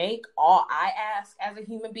that you make, all I ask as a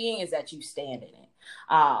human being is that you stand in it.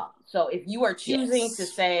 So if you are choosing to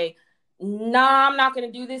say, nah, I'm not going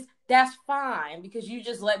to do this, that's fine, because you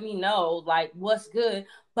just let me know like what's good,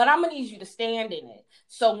 but I'm going to need you to stand in it.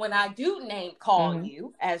 So when I do name call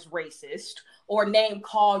you as racist, or name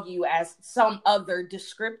call you as some other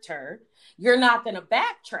descriptor, you're not going to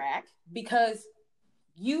backtrack, because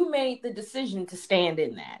you made the decision to stand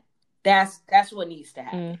in that. That's what needs to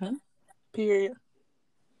happen. Period.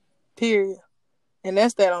 And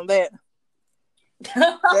that's that on that.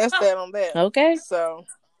 That's that on that. Okay. So,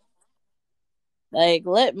 like,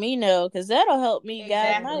 let me know, because that'll help me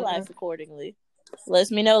guide my life accordingly.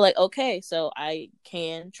 Lets me know, like, okay, so I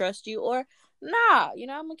can trust you, or nah, you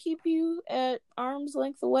know, I'm gonna keep you at arm's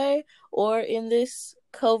length away, or in this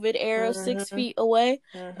COVID era, 6 feet away,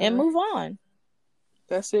 and move on.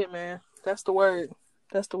 That's it, man. That's the word.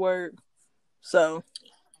 So,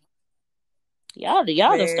 y'all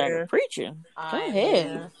done started preaching. Go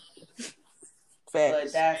ahead.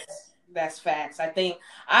 Facts. But that's facts. I think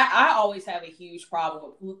I always have a huge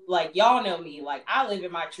problem with, like, y'all know me, like, I live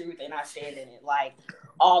in my truth and I stand in it, like,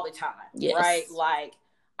 all the time, right? Like,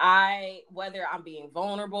 whether I'm being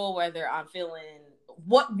vulnerable, whether I'm feeling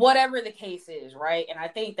whatever the case is, right? And I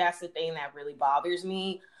think that's the thing that really bothers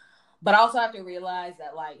me. But I also have to realize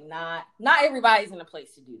that, like, not everybody's in a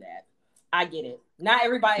place to do that. I get it. Not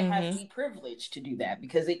everybody has the privilege to do that,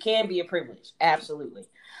 because it can be a privilege. Absolutely.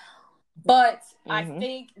 But I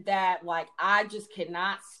think that, like, I just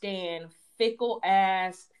cannot stand fickle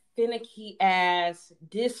ass, finicky ass,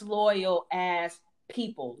 disloyal ass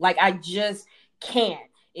people. Like, I just can't.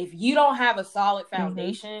 If you don't have a solid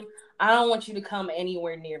foundation, I don't want you to come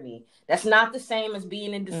anywhere near me. That's not the same as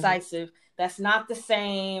being indecisive. That's not the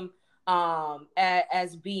same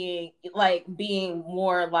as being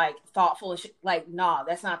more like thoughtful and shit. Like, nah,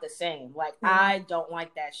 that's not the same. Like, I don't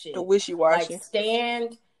like that shit. The wishy-washy. Like,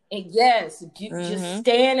 stand and just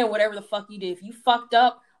stand in whatever the fuck you did. If you fucked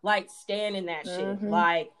up, like, stand in that shit.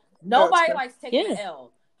 Like, nobody likes taking the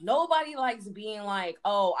L. Nobody likes being like,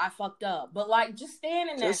 oh, I fucked up. But, like, just stand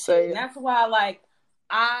in that shit. And that's why, like,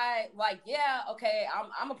 I'm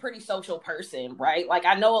a pretty social person, right? Like,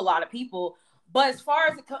 I know a lot of people, but as far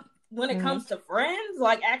as when it comes to friends,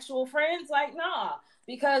 like actual friends, like, nah,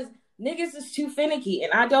 because niggas is too finicky,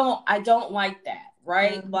 and I don't like that,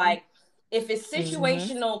 right? Mm-hmm. Like, if it's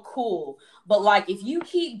situational, cool. But like, if you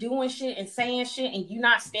keep doing shit and saying shit and you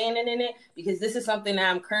not standing in it, because this is something that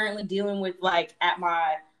I'm currently dealing with, like at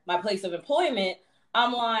my place of employment,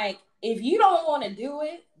 I'm like, if you don't want to do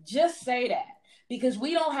it, just say that. Because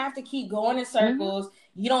we don't have to keep going in circles.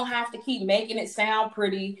 You don't have to keep making it sound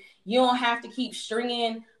pretty. You don't have to keep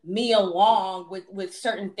stringing me along with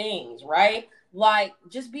certain things, right? Like,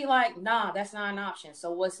 just be like, nah, that's not an option.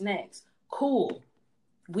 So what's next? Cool.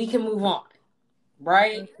 We can move on,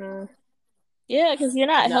 right? Yeah, because you're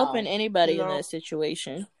not helping anybody in that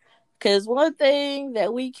situation. Because one thing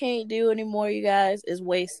that we can't do anymore, you guys, is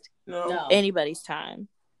waste anybody's time.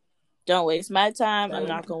 Don't waste my time. I'm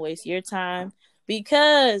not going to waste your time.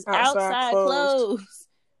 Because outside closed,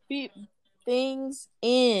 things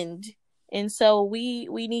end. And so we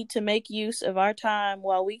need to make use of our time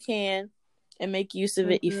while we can and make use of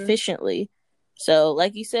it efficiently. So,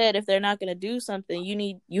 like you said, if they're not going to do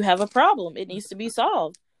something, you have a problem. It needs to be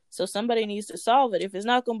solved. So somebody needs to solve it. If it's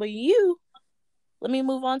not going to be you, let me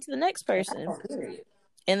move on to the next person.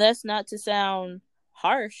 And that's not to sound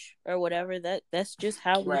harsh or whatever. That's just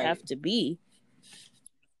how we have to be.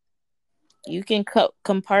 You can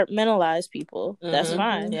compartmentalize people. That's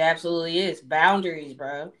fine. It absolutely is. Boundaries,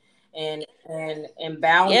 bro. And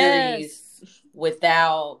boundaries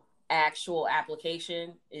without actual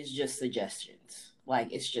application is just suggestions.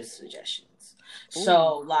 Like, it's just suggestions. Ooh.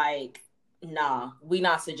 So, like, nah, we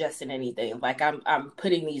not suggesting anything. Like, I'm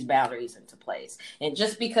putting these boundaries into place. And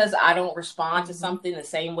just because I don't respond to something the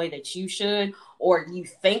same way that you should, or you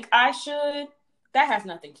think I should, that has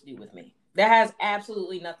nothing to do with me. That has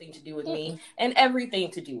absolutely nothing to do with me and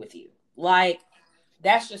everything to do with you. Like,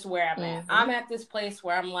 that's just where I'm at. I'm at this place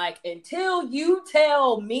where I'm like, until you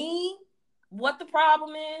tell me what the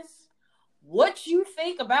problem is, what you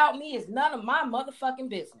think about me is none of my motherfucking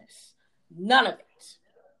business. None of it.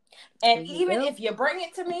 And even if you bring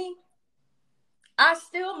it to me, I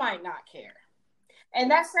still might not care. And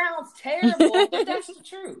that sounds terrible, but that's the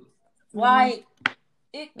truth. Like,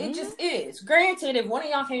 it just is. Granted, if one of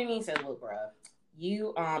y'all came to me and said, look, bro,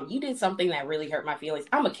 you did something that really hurt my feelings,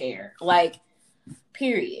 I'ma care. Like,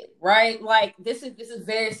 period. Right? Like, this is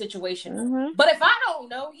very situational. But if I don't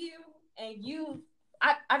know you and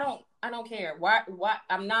I don't care. Why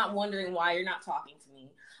I'm not wondering why you're not talking to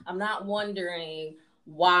me. I'm not wondering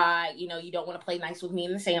why, you don't want to play nice with me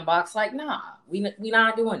in the sandbox. Like, nah, we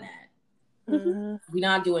not doing that. We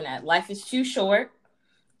not doing that. Life is too short.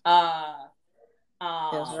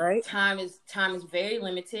 That's right. Time is very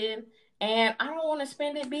limited, and I don't want to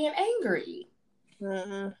spend it being angry.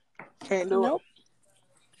 Can't do it.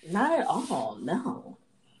 Not at all. No.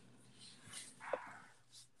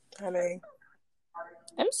 I mean,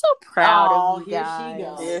 I'm so proud of you Here guys. she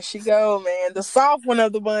goes. There she go, man. The soft one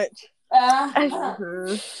of the bunch. I'm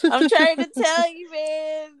trying to tell you,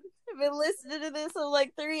 man. I've been listening to this of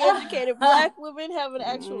like 3 educated Black women having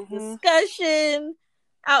actual discussion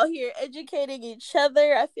out here educating each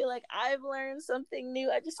other. I feel like I've learned something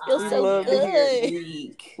new. I just feel so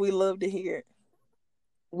good. We love to hear it.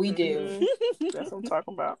 We do. That's what I'm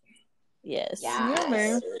talking about. Yes. Yeah,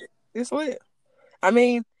 man. It's lit. I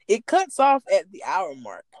mean, it cuts off at the hour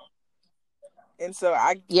mark. And so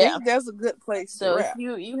I think that's a good place to wrap.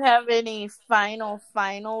 So if you have any final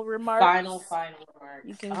remarks? Final remarks.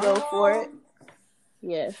 You can go for it.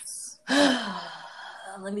 Yes.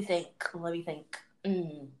 Let me think.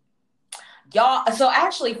 Y'all, so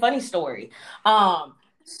actually, funny story.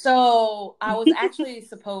 So I was actually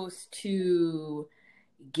supposed to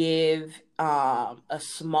give a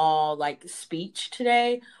small like speech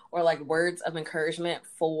today, or like words of encouragement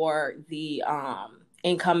for the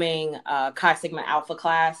incoming Chi Sigma Alpha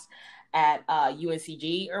class at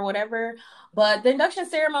UNCG or whatever, but the induction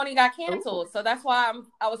ceremony got canceled. So that's why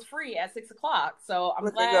I was free at 6:00. So I'm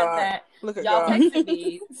glad that y'all texted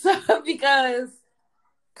me. So because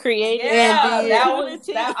creating that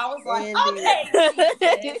I was like,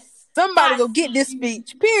 okay, somebody go get this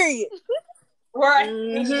speech, period. Right.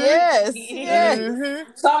 Yes.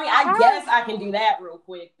 So I guess I can do that real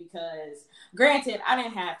quick, because granted, I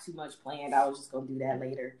didn't have too much planned. I was just gonna do that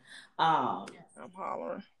later. I'm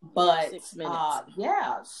hollering. But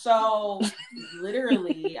so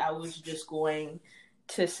literally I was just going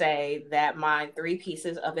to say that my 3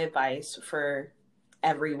 pieces of advice for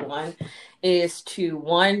everyone is to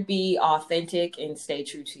 1, be authentic and stay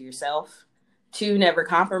true to yourself. 2, never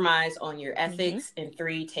compromise on your ethics. And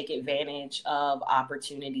 3, take advantage of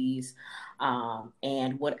opportunities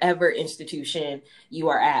and whatever institution you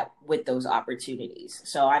are at with those opportunities.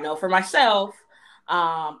 So I know for myself,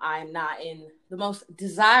 I'm not in the most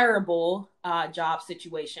desirable job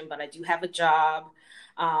situation, but I do have a job,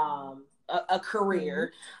 a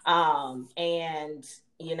career, and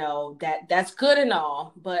you know that's good and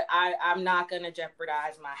all. But I'm not going to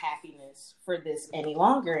jeopardize my happiness for this any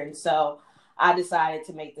longer, and so I decided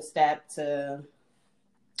to make the step to,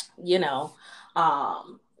 you know,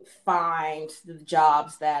 find the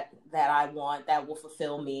jobs that I want that will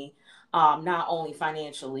fulfill me, not only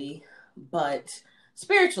financially but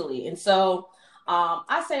spiritually. And so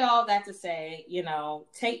I say all that to say, you know,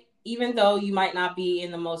 even though you might not be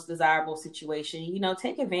in the most desirable situation, you know,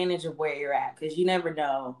 take advantage of where you're at, because you never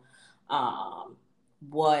know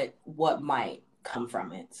what might come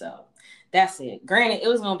from it. So that's it. Granted, it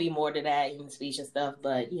was gonna be more to that in speech and stuff,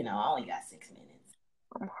 but you know, I only got 6 minutes.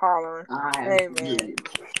 I'm hollering. Hey man,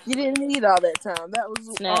 you didn't need all that time. That was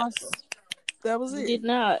awesome. That was it. You did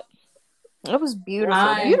not. That was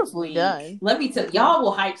beautiful. Beautifully done. Let me tell y'all,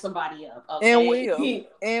 will hype somebody up, okay?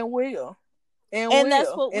 And will. That's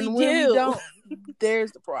what we do. When we don't,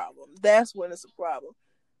 there's the problem. That's when it's a problem.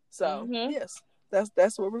 So yes,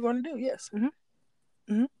 that's what we're going to do. Yes.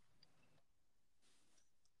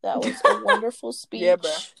 That was a wonderful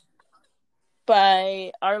speech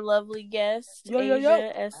by our lovely guest,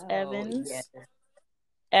 Asia S. Evans,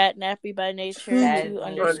 at Nappy by Nature 2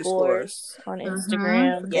 underscores on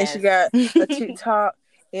Instagram. And she got a TikTok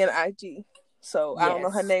and IG. So I don't know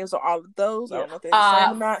her names on all of those. I don't know if they're the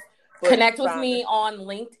same or not. Connect with me on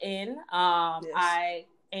LinkedIn. I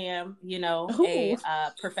am, you know, a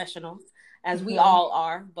professional, as we all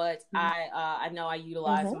are, but I know I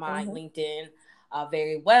utilize my LinkedIn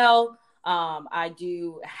very well. I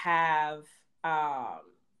do have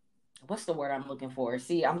what's the word I'm looking for?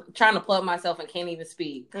 See, I'm trying to plug myself and can't even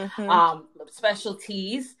speak.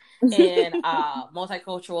 Specialties in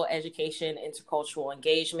multicultural education, intercultural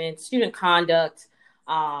engagement, student conduct,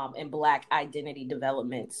 and Black identity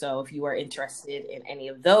development. So if you are interested in any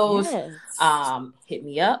of those, hit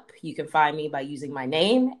me up. You can find me by using my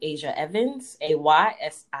name, Asia Evans,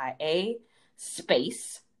 AYSIA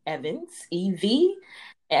space Evans, EV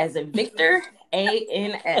as in Victor,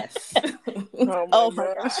 ANS. Oh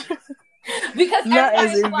my gosh. Because not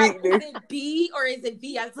as in like, Victor. Is it B or is it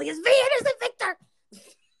V? I was like, it's V and is it Victor?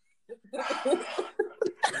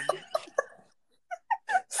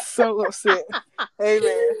 So upset. Hey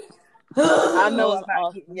man, I know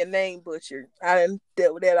about getting your name butchered. I didn't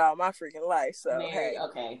deal with that all my freaking life. So Mary,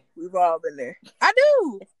 okay, we've all been there. I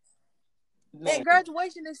do. Mary. At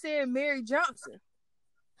graduation, they said Mary Johnson.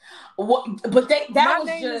 What? But that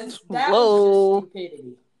was just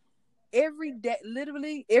stupidity. Every day,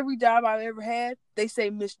 literally every job I've ever had, they say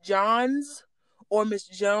Miss Johns or Miss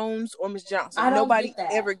Jones or Miss Johnson. Nobody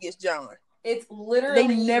ever gets John. It's literally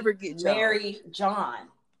they never get John. Mary John.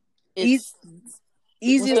 It's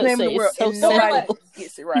easiest name in the world, and nobody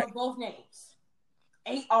gets it right. For both names.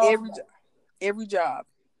 Every job,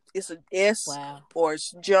 it's an S or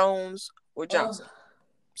it's Jones or Johnson.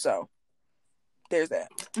 So there's that.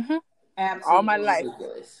 Absolutely all my life.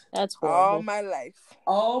 Ridiculous. That's horrible. All my life.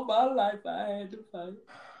 All my life I had to fight.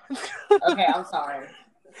 Okay, I'm sorry.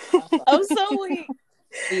 I'm so weak.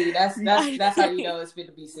 See, that's how you know it's fit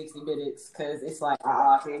to be 60 minutes, because it's like,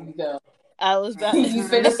 here we go. I was about you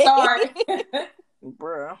finna start.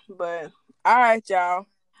 Bruh. But all right, y'all.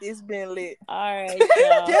 It's been lit. All right,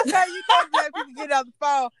 y'all. That's how you know that people get out the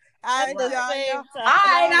phone. I ain't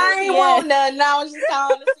want nothing. I was just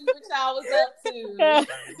calling to see what y'all was up to.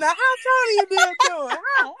 Now, how Tony you been doing?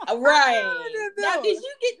 Right. Now, did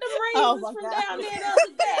you get the raises from down there the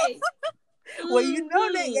other day? Well, you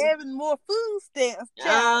know they having more food stamps.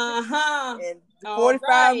 And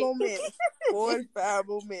 45 more minutes. 45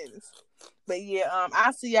 more minutes. But yeah,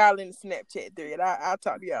 I'll see y'all in the Snapchat thread. I'll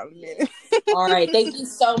talk to y'all in a minute. All right. Thank you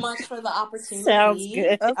so much for the opportunity. Sounds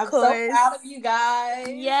good. I'm so proud of you guys.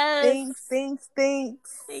 Yes. Thanks. Thank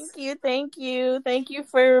you. Thank you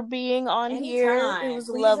for being on here. It was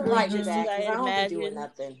lovely. I imagine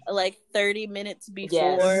like 30 minutes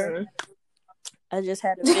before. I just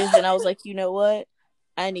had a vision. I was like, you know what?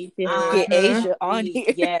 I need to get Asia on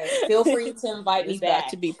here. Yes. Feel free to invite me back.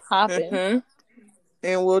 To be popping.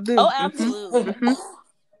 And we'll do. Oh, absolutely.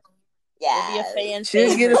 Yeah. Be a fan.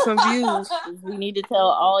 She'll get us some views. We need to tell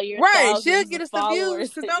all your she'll get us some views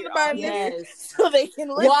to nobody. So they can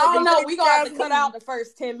listen. Well, I don't know. We gonna have to cut out the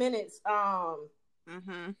first 10 minutes.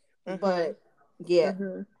 But yeah.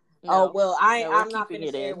 Oh well, I'm not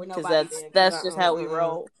gonna share with nobody because that's just how we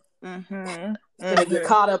roll. Gonna get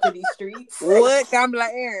caught up in these streets. What? I'm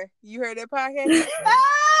like, Aaron, you heard that podcast?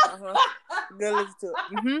 Go listen to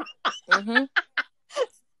it.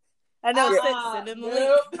 I know. Send him the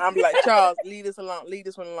link. I'm like, Charles, leave this alone. Leave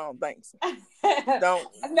this one alone. Thanks. Don't.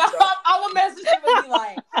 I will message him and be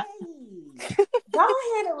like, hey, go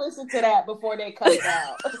ahead and listen to that before they cut it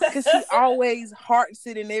out. Because he always hearts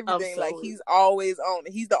it and everything. Like, he's always on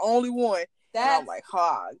it. He's the only one. And I'm like, oh,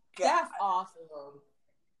 God. That's awesome.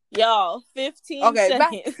 Y'all, 15 seconds.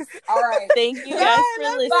 Bye. All right. Thank you guys for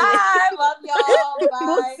listening. Bye. Love y'all.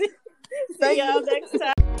 Bye. See y'all next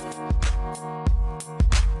time.